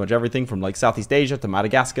colonizing pretty much everything from, like, Southeast Asia to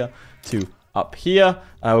Madagascar to up here.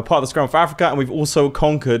 We're part of the Scramble for Africa, and we've also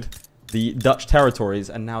conquered the Dutch territories,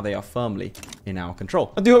 and now they are firmly in our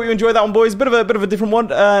control. I do hope you enjoyed that one, boys. Bit of a different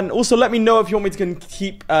one. And also let me know if you want me to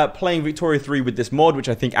keep playing Victoria 3 with this mod, which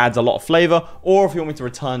I think adds a lot of flavor, or if you want me to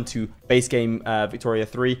return to base game Victoria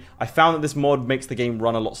 3. I found that this mod makes the game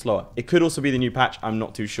run a lot slower. It could also be the new patch. I'm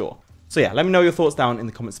not too sure. So yeah, let me know your thoughts down in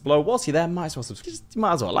the comments below. Whilst you're there, might as well subscribe. You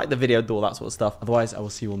might as well like the video, do all that sort of stuff. Otherwise, I will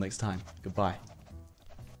see you all next time. Goodbye.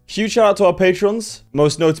 Huge shout out to our patrons,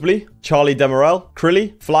 most notably Charlie Demerel,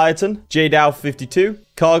 Crilly, Flyerton, JDow52,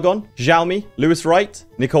 Cargon, Sjalmi, Lewis Wright,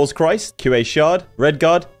 Nichols Christ, QA Shard,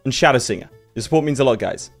 Redguard, and ShadowSinger. Your support means a lot,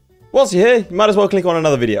 guys. Whilst you're here, you might as well click on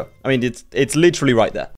another video. I mean, it's literally right there.